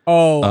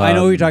 Oh, I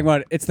know who you're talking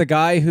about. It's the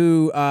guy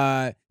who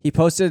he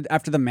posted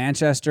after the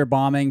Manchester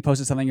bombing,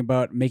 posted something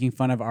about making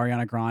fun of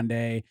Ariana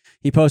Grande.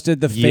 He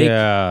posted the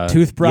fake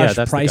toothbrush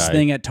price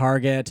thing at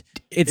Target.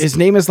 His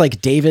name is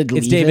like David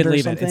It's Leavitt David or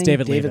Leavitt. something? It's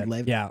David Leavitt.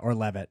 Leavitt. Yeah, or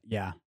Levitt.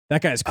 Yeah.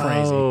 That guy's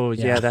crazy. Oh,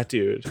 yeah, that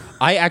dude.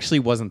 I actually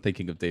wasn't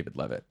thinking of David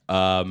Levitt,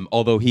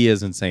 although he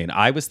is insane.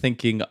 I was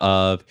thinking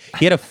of,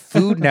 he had a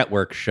Food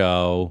Network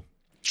show.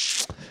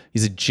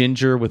 He's a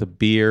ginger with a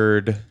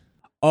beard.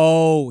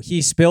 Oh,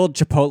 he spilled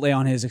Chipotle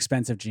on his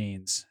expensive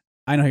jeans.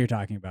 I know who you're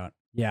talking about.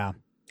 Yeah.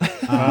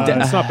 It's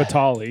not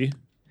Batali.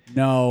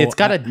 No. It's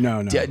got a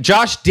No.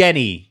 Josh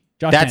Denny.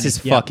 Josh That's Denny.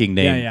 his Yeah. fucking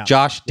name. Yeah.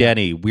 Josh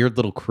Denny, weird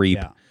little creep.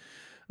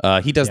 Yeah.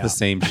 He does Yeah. the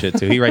same shit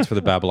too. He writes for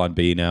the Babylon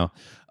Bee now.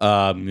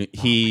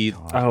 Amazing.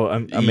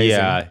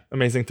 Amazing.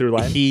 Amazing through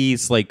line.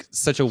 He's like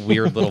such a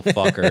weird little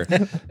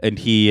fucker. And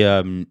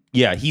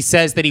he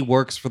says that he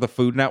works for the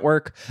Food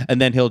Network, and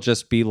then he'll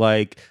just be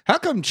like, how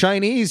come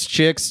Chinese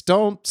chicks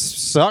don't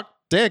suck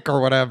dick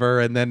or whatever?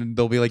 And then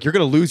they'll be like, you're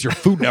gonna lose your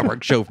Food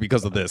Network show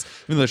because of this.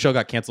 Even though the show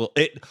got canceled.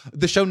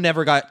 The show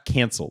never got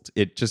canceled.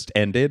 It just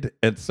ended.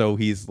 And so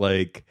he's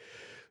like,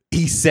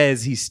 he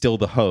says he's still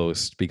the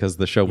host because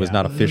the show was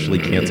not officially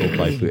canceled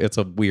by Food. It's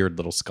a weird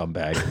little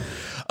scumbag.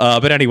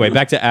 But anyway,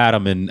 back to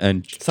Adam and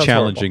Sounds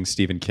challenging horrible.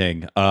 Stephen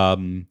King.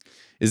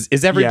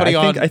 Is everybody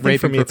I on think for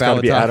Raping me for it's gotta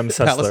be Palestine? Adam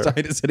Sessler.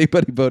 Palestine? Is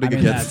anybody voting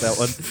against that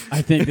one?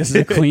 I think this is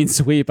a clean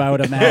sweep, I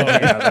would Oh, imagine.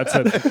 yeah,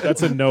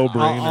 that's a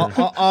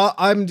no-brainer.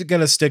 I'm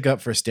gonna stick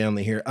up for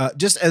Stanley here,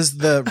 just as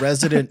the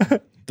resident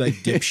like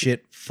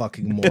dipshit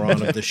fucking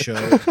moron of the show.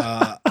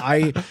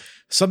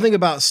 Something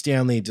about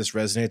Stanley just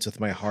resonates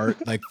with my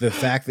heart. Like the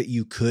fact that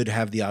you could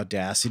have the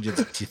audacity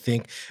to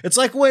think. It's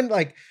like when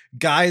like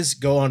guys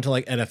go onto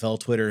like NFL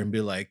Twitter and be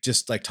like,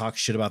 just like talk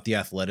shit about the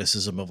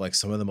athleticism of like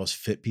some of the most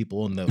fit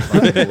people in the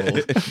fucking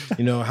world.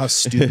 You know, how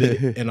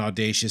stupid and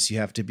audacious you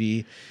have to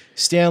be.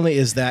 Stanley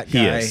is that He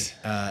guy is.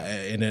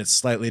 in a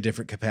slightly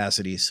different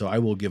capacity. So I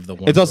will give the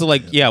one. It's also vote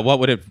like, to him. yeah, what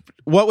would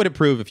it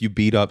prove if you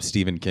beat up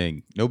Stephen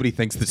King? Nobody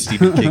thinks that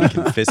Stephen King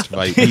can fist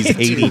fight. He's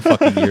 80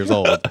 fucking years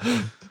old.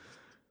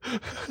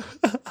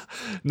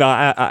 No,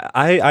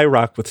 I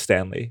rock with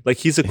Stanley. Like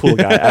he's a cool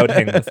guy. I would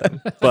hang with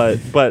him.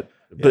 But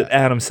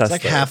Adam Sessler. It's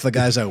like half the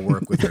guys I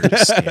work with are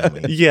just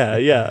Stanley.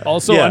 Yeah.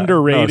 Also Yeah.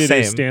 underrated No, is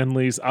same.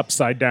 Stanley's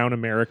upside down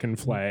American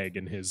flag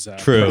in his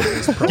True.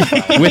 his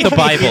profile. With a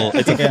Bible.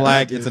 It's a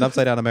flag. It's an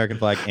upside down American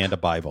flag and a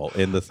Bible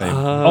in the same.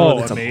 Oh,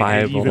 it's a amazing.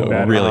 Bible. Even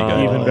better. Really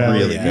good. Even better.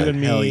 Really You good. and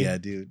me Hell yeah,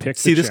 dude. pick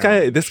See, the this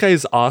challenge. guy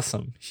is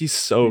awesome. He's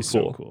so He's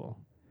cool. so cool.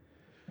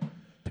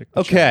 Pick the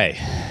Okay.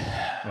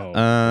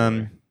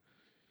 challenge.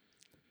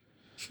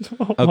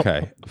 Oh, boy.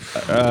 Okay.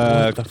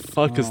 What the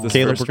fuck is this?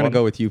 Caleb, first we're going one? to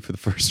go with you for the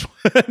first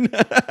one.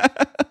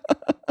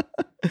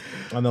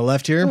 On the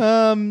left here.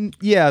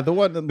 Yeah, the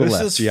one on the This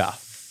left. is- Yeah.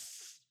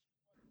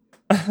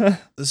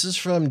 This is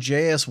from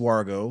JS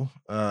Wargo.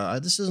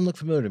 This doesn't look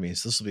familiar to me,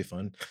 so this will be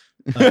fun.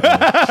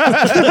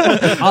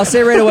 I'll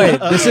say right away,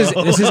 this is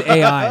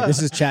AI.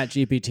 This is Chat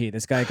GPT.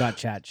 This guy got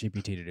Chat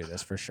GPT to do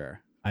this for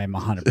sure. I am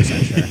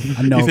 100%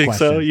 sure. No You think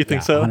so? question. You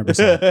think Yeah, so?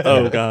 100%.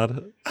 Oh Yeah.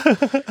 God.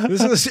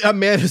 This is a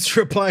man who's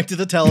replying to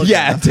the Telegraph.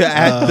 Yeah, to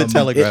add the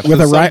Telegraph.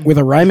 with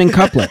a rhyming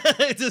couplet.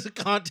 It's a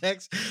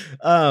context.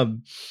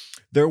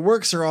 Their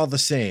works are all the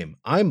same.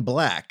 I'm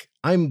black.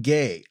 I'm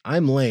gay.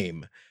 I'm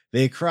lame.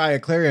 They cry a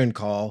clarion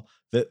call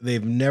that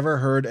they've never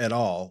heard at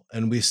all,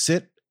 and we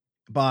sit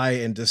by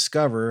and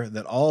discover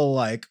that all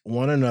like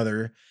one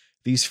another,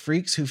 these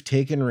freaks who've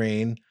taken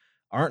reign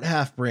aren't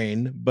half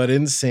brain but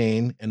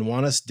insane and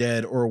want us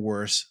dead or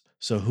worse.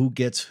 So who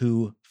gets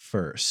who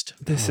first?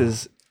 This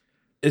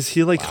is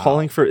he like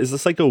calling for? Is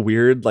this like a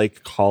weird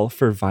like call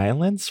for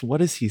violence?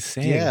 What is he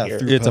saying here?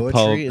 through It's a poetry.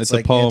 poem. It's a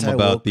like poem anti-woke,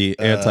 about the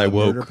murder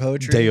anti-woke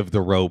poetry. Day of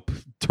the Rope,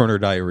 Turner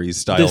Diaries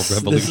style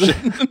revolution.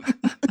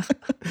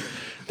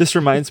 This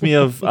reminds me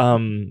of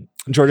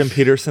Jordan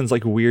Peterson's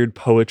like weird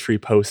poetry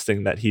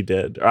posting that he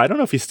did. Or I don't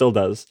know if he still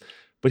does,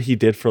 but he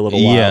did for a little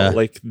Yeah. while.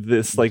 Like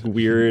this like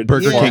weird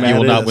Burger King, you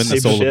will not formatted win the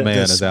type soul shit. of man,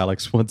 This- as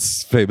Alex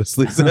once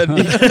famously said.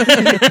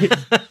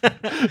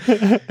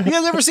 You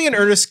guys ever seen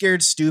Ernest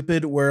Scared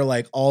Stupid, where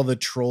like all the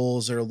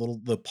trolls are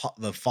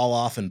the fall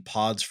off and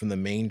pods from the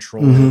main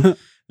troll Mhm.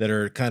 that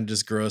are kind of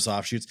just gross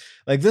offshoots?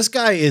 Like this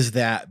guy is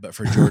that, but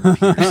for Jordan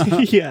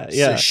Peterson. Yeah, It's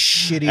yeah. a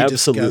shitty,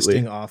 Absolutely.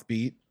 disgusting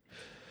offbeat.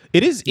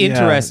 It is Yeah,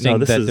 interesting no,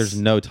 this that is- there's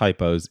no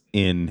typos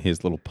in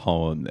his little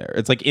poem there.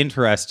 It's like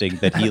interesting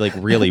that he like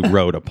really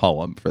wrote a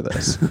poem for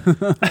this.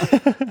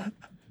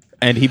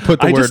 And he put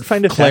the I just word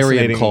find it clarion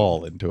fascinating.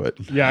 call into it.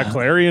 Yeah,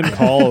 Clarion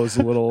Call is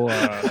a little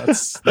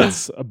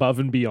that's above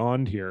and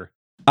beyond here.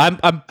 I'm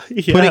Yeah.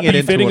 putting it into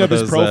Befitting one of of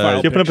his those. profile.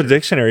 You open up a picture.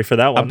 dictionary for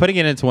that one. I'm putting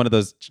it into one of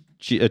those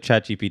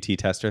Chat GPT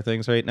tester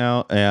things right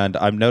now, and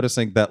I'm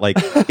noticing that like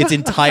it's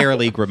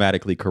entirely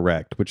grammatically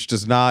correct, which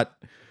does not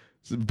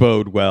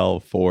bode well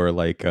for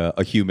like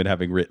a human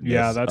having written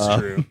Yeah, this. that's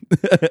true.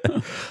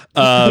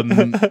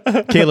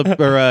 Caleb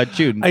or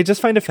June. I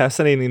just find it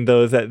fascinating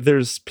though that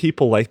there's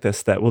people like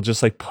this that will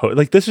just like post,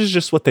 like this is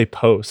just what they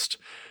post.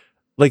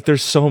 Like they're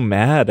so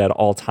mad at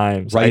all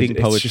times. Writing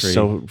It's poetry. just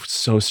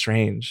so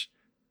strange.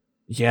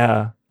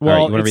 Yeah. All right, Well,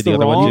 you wanna it's read the the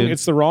other one, wrong. June?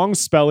 It's the wrong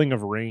spelling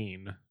of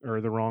rain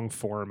or the wrong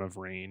form of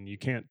rain. You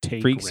can't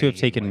take Freaks who have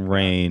rain taken like that.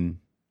 rain.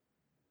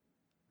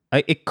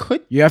 It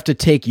could. You have to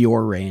take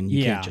your rain. You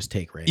Yeah. can't just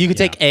take rain. You could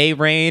take a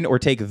rain or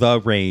take the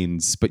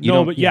rains, but you No,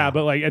 don't. but yeah,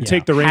 but like and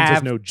take the rains have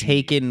as no G.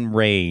 taken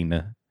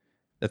rain.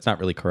 That's not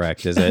really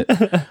correct, is it?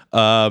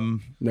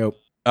 Nope.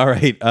 All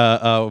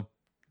right.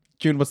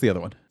 June, what's the other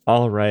one?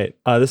 All right.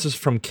 This is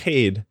from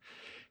Cade.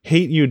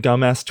 Hate you,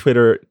 dumbass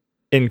Twitter,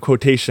 in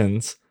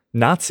quotations,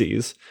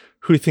 Nazis,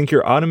 who think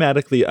you're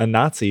automatically a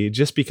Nazi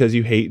just because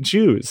you hate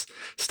Jews.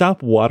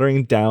 Stop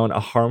watering down a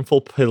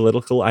harmful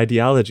political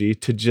ideology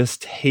to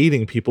just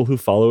hating people who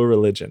follow a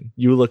religion.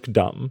 You look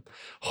dumb.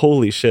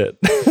 Holy shit.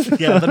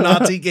 Yeah, the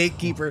Nazi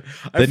gatekeeper.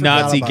 I The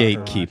forgot Nazi about her.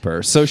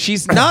 gatekeeper. So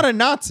she's not a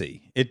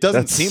Nazi. It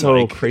doesn't That's seem so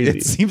like crazy.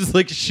 It seems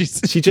like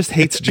she's. She just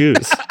hates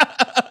Jews.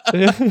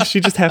 She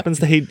just happens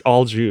to hate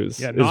all Jews.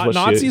 Yeah, is what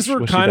Nazis were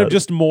what she kind of does.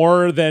 just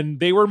more than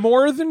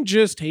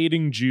just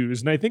hating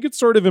Jews, and I think it's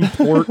sort of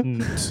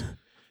important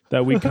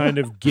that we kind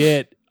of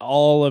get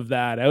all of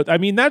that out. I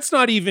mean, that's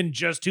not even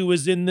just who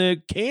was in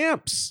the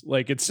camps.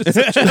 Like, it's just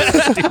such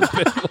a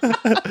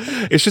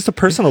stupid. It's just a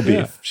personal beef.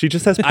 Yeah. She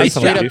just has I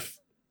personal straight up beef.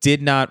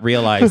 did not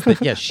realize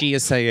that. Yeah, she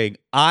is saying,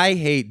 "I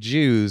hate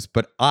Jews,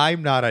 but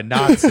I'm not a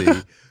Nazi.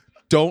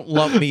 Don't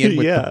lump me in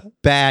with Yeah. the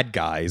bad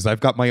guys. I've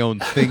got my own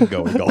thing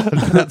going on."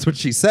 That's what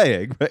she's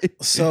saying, right?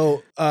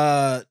 So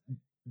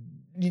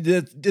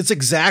it's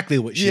exactly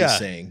what she's Yeah.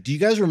 saying. Do you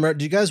guys remember?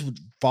 Do you guys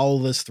follow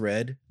this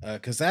thread?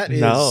 Because that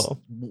is No.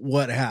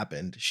 what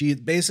happened. She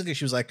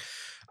was like,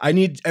 I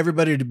need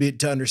everybody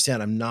to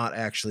understand I'm not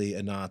actually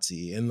a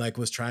Nazi, and like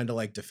was trying to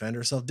like defend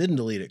herself. Didn't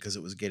delete it because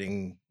it was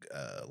getting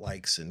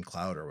likes and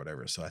clout or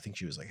whatever. So I think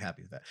she was like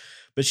happy with that.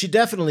 But she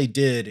definitely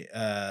did.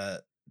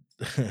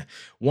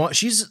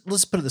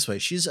 Let's put it this way.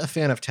 She's a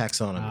fan of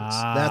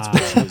taxonomies. That's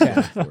what she was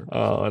looking for.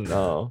 Oh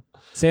no.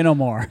 Say no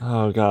more.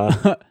 Oh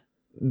god.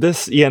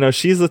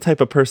 She's the type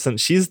of person.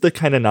 She's the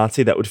kind of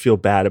Nazi that would feel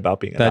bad about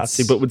being a That's-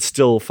 Nazi, but would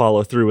still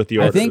follow through with the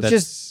I orders. think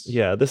That's-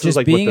 this is Just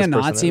like being what a this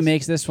person Nazi is.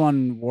 makes this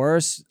one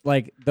worse.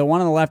 Like the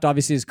one on the left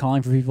obviously is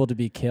calling for people to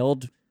be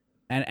killed,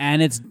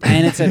 and it's a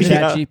Yeah.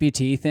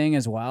 ChatGPT thing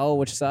as well,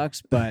 which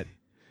sucks. But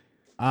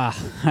I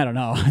don't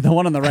know. The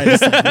one on the right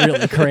is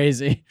really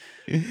crazy.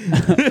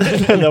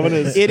 That one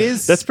is. It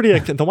is. That's pretty.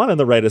 The one on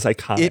the right is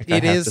iconic. It I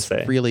have to is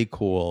say. really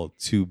cool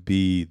to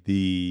be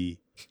the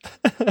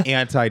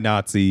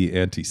anti-Nazi,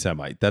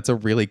 anti-Semite. That's a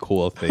really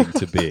cool thing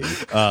to be.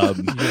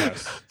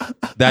 Yes.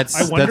 That's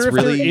I wonder if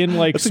really they're in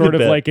like that's a sort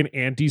good of bit. like an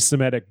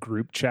anti-Semitic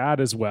group chat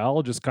as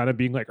well, just kind of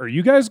being like, "Are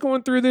you guys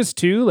going through this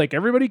too?" Like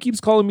everybody keeps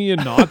calling me a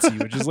Nazi,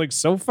 which is like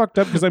so fucked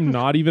up because I'm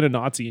not even a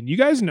Nazi, and you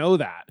guys know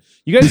that.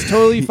 You guys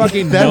totally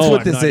fucking that's know what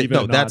I'm this not is. even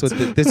No, a that's what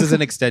Nazi. this is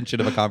an extension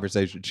of a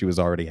conversation she was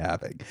already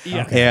having.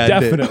 Yeah, And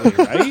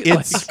definitely, right?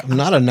 It's I'm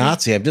not a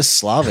Nazi. I'm just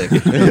Slavic.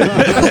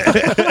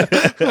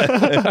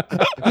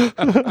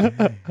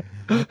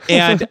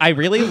 and I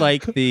really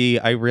like the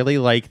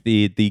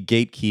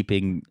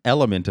gatekeeping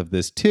element of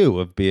this too,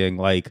 of being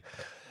like,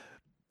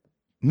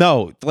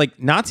 no, like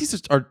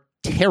Nazis are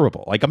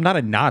terrible. Like I'm not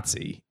a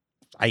Nazi.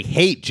 I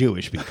hate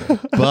Jewish people,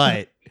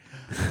 but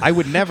I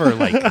would never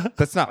like.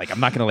 That's not like I'm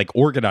not gonna like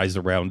organize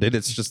around it.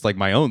 It's just like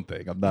my own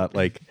thing. I'm not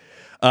like.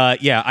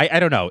 I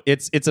don't know.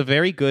 It's a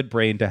very good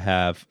brain to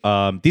have.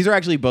 These are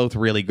actually both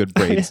really good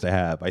brains to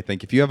have. I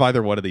think if you have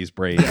either one of these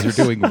brains, you're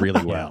doing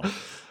really well.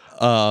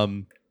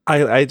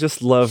 I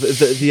just love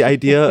the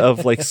idea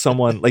of like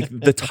someone like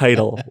the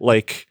title,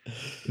 like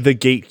the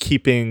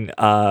gatekeeping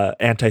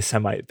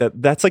anti-Semite.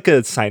 That's like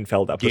a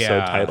Seinfeld episode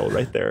Yeah. title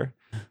right there.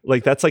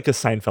 Like that's like a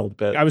Seinfeld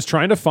bit. I was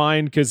trying to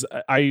find because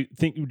I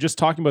think just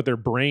talking about their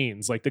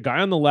brains, like the guy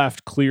on the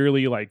left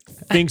clearly like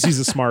thinks he's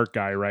a smart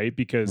guy, right?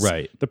 Because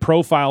Right. the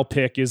profile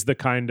pic is the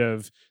kind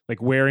of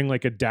like wearing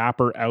like a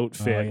dapper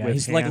outfit. Oh, yeah. With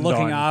He's like hand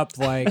looking on- up,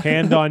 like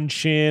hand on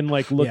chin,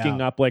 like looking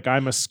Yeah. up like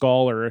I'm a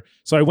scholar.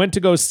 So I went to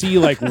go see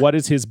like what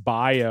is his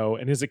bio,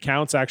 and his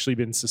account's actually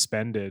been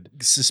suspended. Yeah,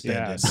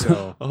 Suspended.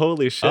 so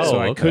Holy shit. so Oh,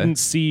 I okay. couldn't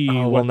see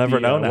Oh, what we'll never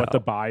the, know what now. the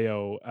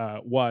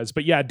bio was.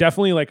 But yeah,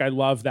 definitely like I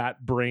love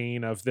that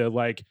brain of the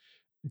like,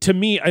 to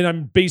me, and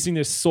I'm basing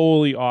this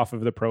solely off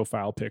of the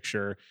profile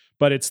picture,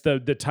 but it's the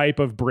type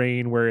of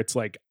brain where it's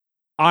like,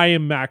 I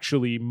am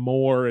actually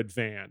more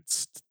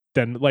advanced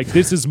than like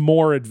this is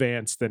more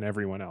advanced than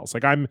everyone else.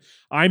 Like I'm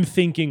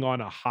thinking on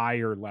a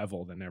higher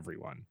level than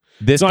everyone.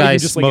 This It's not guy even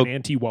just like smoked. an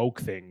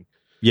anti-woke thing.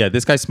 Yeah,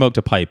 this guy smoked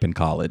a pipe in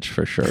college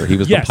for sure. He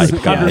was Yes, the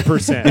pipe guy.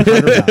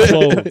 100%.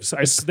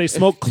 Cloves. They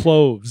smoke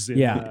cloves. In,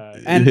 yeah,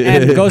 and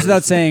it goes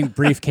without saying,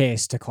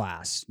 briefcase to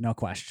class, no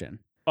question.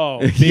 oh,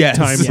 big Yes.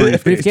 time Yeah,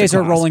 briefcase, Briefcase to or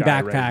class rolling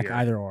guy backpack, right here.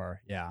 either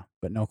or. Yeah,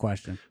 but no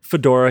question.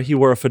 Fedora. He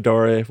wore a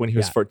fedora when he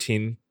was Yeah.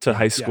 14 to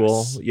high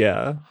school. Yes.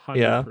 Yeah.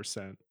 Yeah.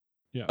 100%.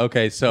 Yeah.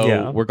 Okay,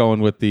 so we're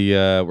going with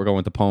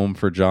the poem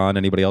for John.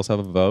 Anybody else have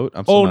a vote?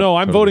 I'm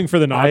voting for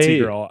the Nazi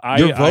girl.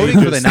 You're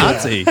voting for the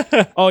Nazi.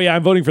 Oh yeah,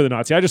 I'm voting for the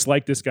Nazi. I just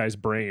like this guy's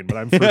brain, but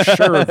I'm for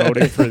sure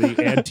voting for the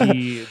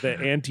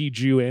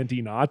anti-Jew,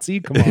 anti-Nazi.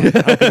 Come on,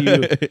 how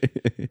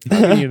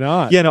can you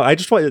not? Yeah, no, I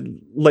just want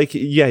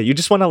you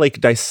just want to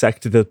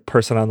dissect the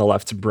person on the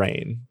left's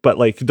brain, but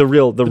the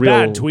real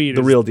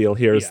deal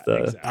here is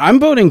exactly. I'm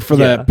voting for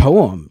the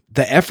poem.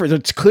 The effort,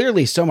 it's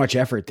clearly so much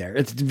effort there.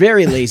 It's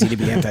very lazy to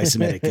be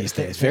anti-Semitic these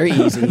days. Very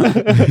easy.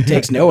 It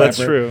takes no effort. That's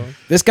true.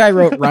 This guy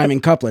wrote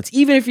rhyming couplets.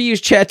 Even if you use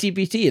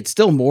ChatGPT, it's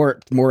still more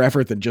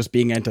effort than just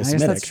being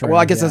anti-Semitic.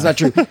 I guess that's not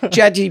true.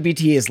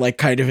 ChatGPT is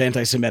kind of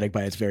anti-Semitic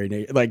by its very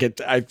nature.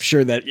 I'm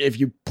sure that if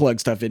you plug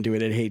stuff into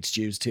it, it hates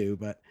Jews too.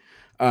 But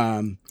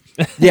I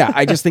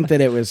just think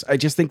that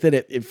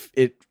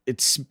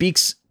it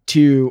speaks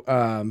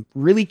to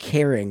really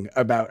caring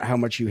about how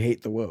much you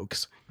hate the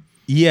wokes.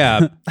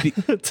 Yeah,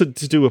 to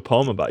do a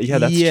poem about. Yeah,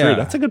 that's true.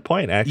 That's a good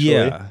point.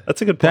 Actually,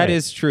 that's a good point. That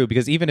is true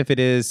because even if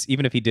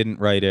he didn't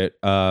write it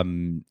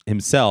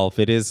himself,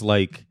 it is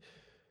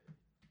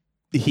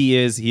he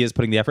is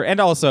putting the effort, and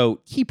also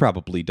he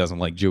probably doesn't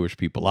like Jewish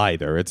people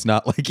either. It's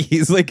not like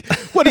he's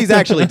what he's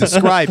actually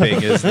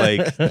describing is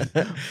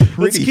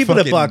let's keep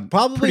it a buck.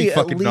 Probably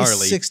at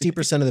least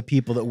 60% of the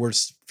people that we're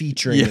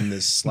featuring in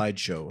this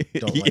slideshow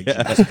don't like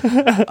Jews.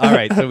 All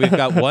right, so we've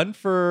got one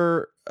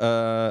for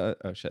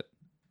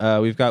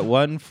we've got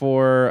one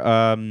for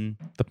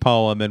the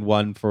poem and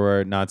one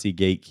for Nazi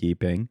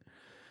gatekeeping.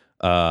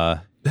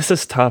 This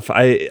is tough.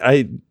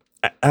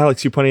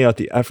 Alex, you pointing out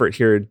the effort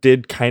here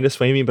did kind of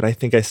sway me, but I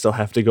think I still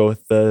have to go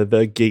with the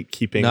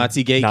gatekeeping.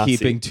 Nazi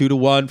gatekeeping,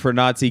 2-1 for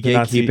Nazi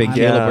gatekeeping.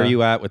 Caleb, where are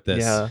you at with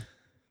this? Yeah.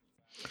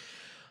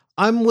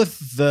 I'm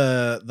with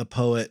the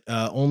poet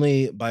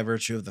only by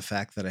virtue of the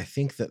fact that I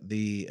think that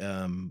the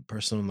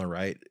person on the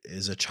right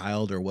is a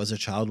child or was a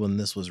child when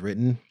this was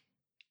written.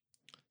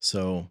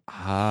 So,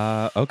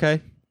 okay.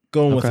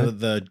 Going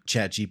with the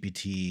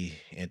ChatGPT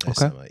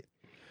anti-Semite.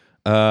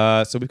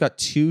 Okay. So we've got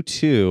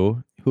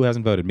 2-2. Who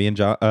hasn't voted? Me and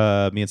John.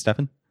 Me and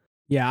Stefan.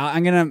 Yeah,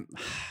 I'm gonna.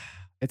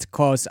 It's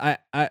close.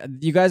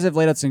 You guys have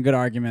laid out some good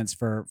arguments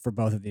for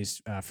both of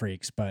these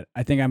freaks, but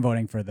I think I'm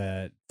voting for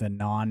the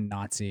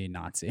non-Nazi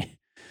Nazi.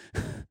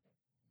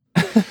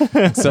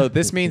 So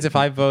this means if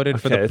I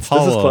voted for the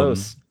poem, this is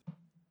close.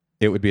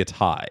 It would be a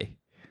tie.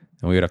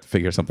 And we would have to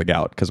figure something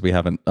out because we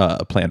haven't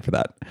planned for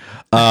that.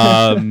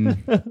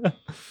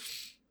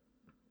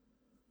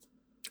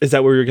 Is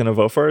that what you're going to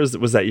vote for?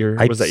 Was that your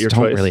choice? I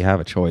don't really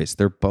have a choice.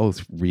 They're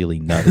both really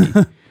nutty.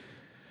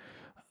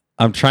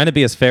 I'm trying to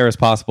be as fair as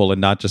possible and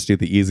not just do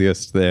the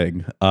easiest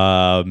thing.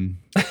 I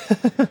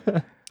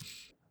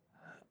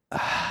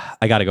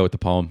got to go with the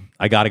poem.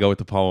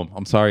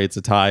 I'm sorry, it's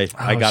a tie.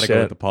 I got to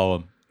go with the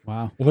poem.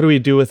 Wow. What do we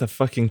do with a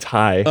fucking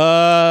tie?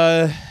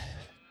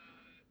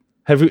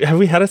 Have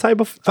we had a tie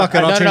before? Fuck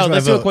it, I'll change my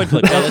let's vote. do a coin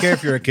flip. I don't care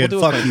if you're a kid.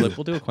 We'll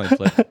do a coin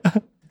flip.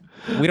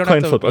 We don't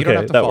Coin have to, flip. you don't Okay,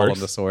 have to that fall works.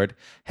 on the sword.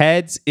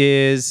 Heads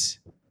is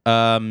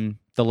the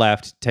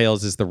left,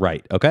 tails is the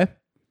right, okay?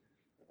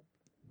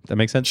 That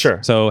makes sense?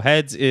 Sure. So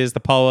heads is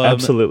the poem,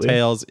 Absolutely.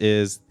 tails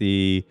is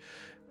the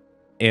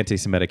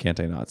anti-Semitic,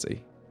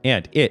 anti-Nazi.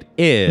 And it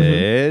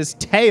is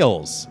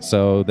tails.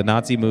 So the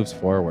Nazi moves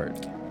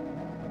forward.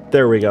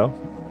 There we go.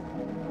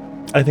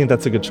 I think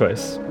that's a good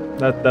choice.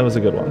 That was a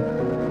good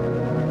one.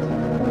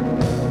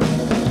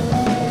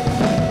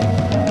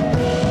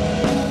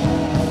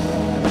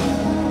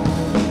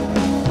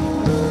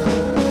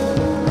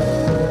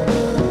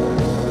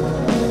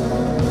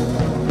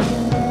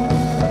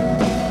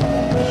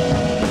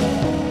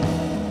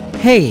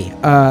 Hey,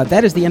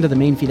 that is the end of the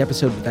main feed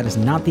episode, but that is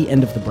not the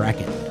end of the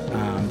bracket.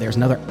 There's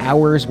another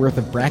hour's worth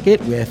of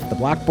bracket with the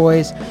Block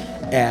Boys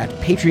at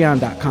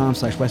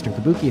patreon.com/Western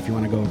Kabuki if you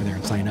want to go over there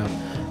and sign up.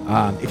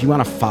 If you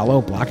want to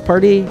follow Blocked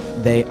Party,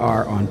 they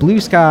are on Blue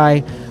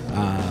Sky.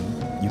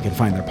 You can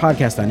find their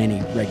podcast on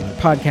any regular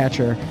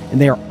podcatcher, and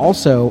they are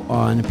also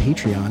on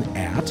Patreon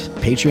at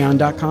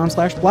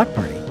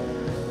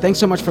patreon.com/blockparty. Thanks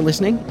so much for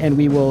listening, and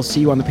we will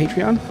see you on the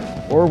Patreon,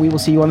 or we will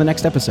see you on the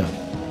next episode.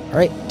 All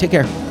right, take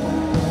care.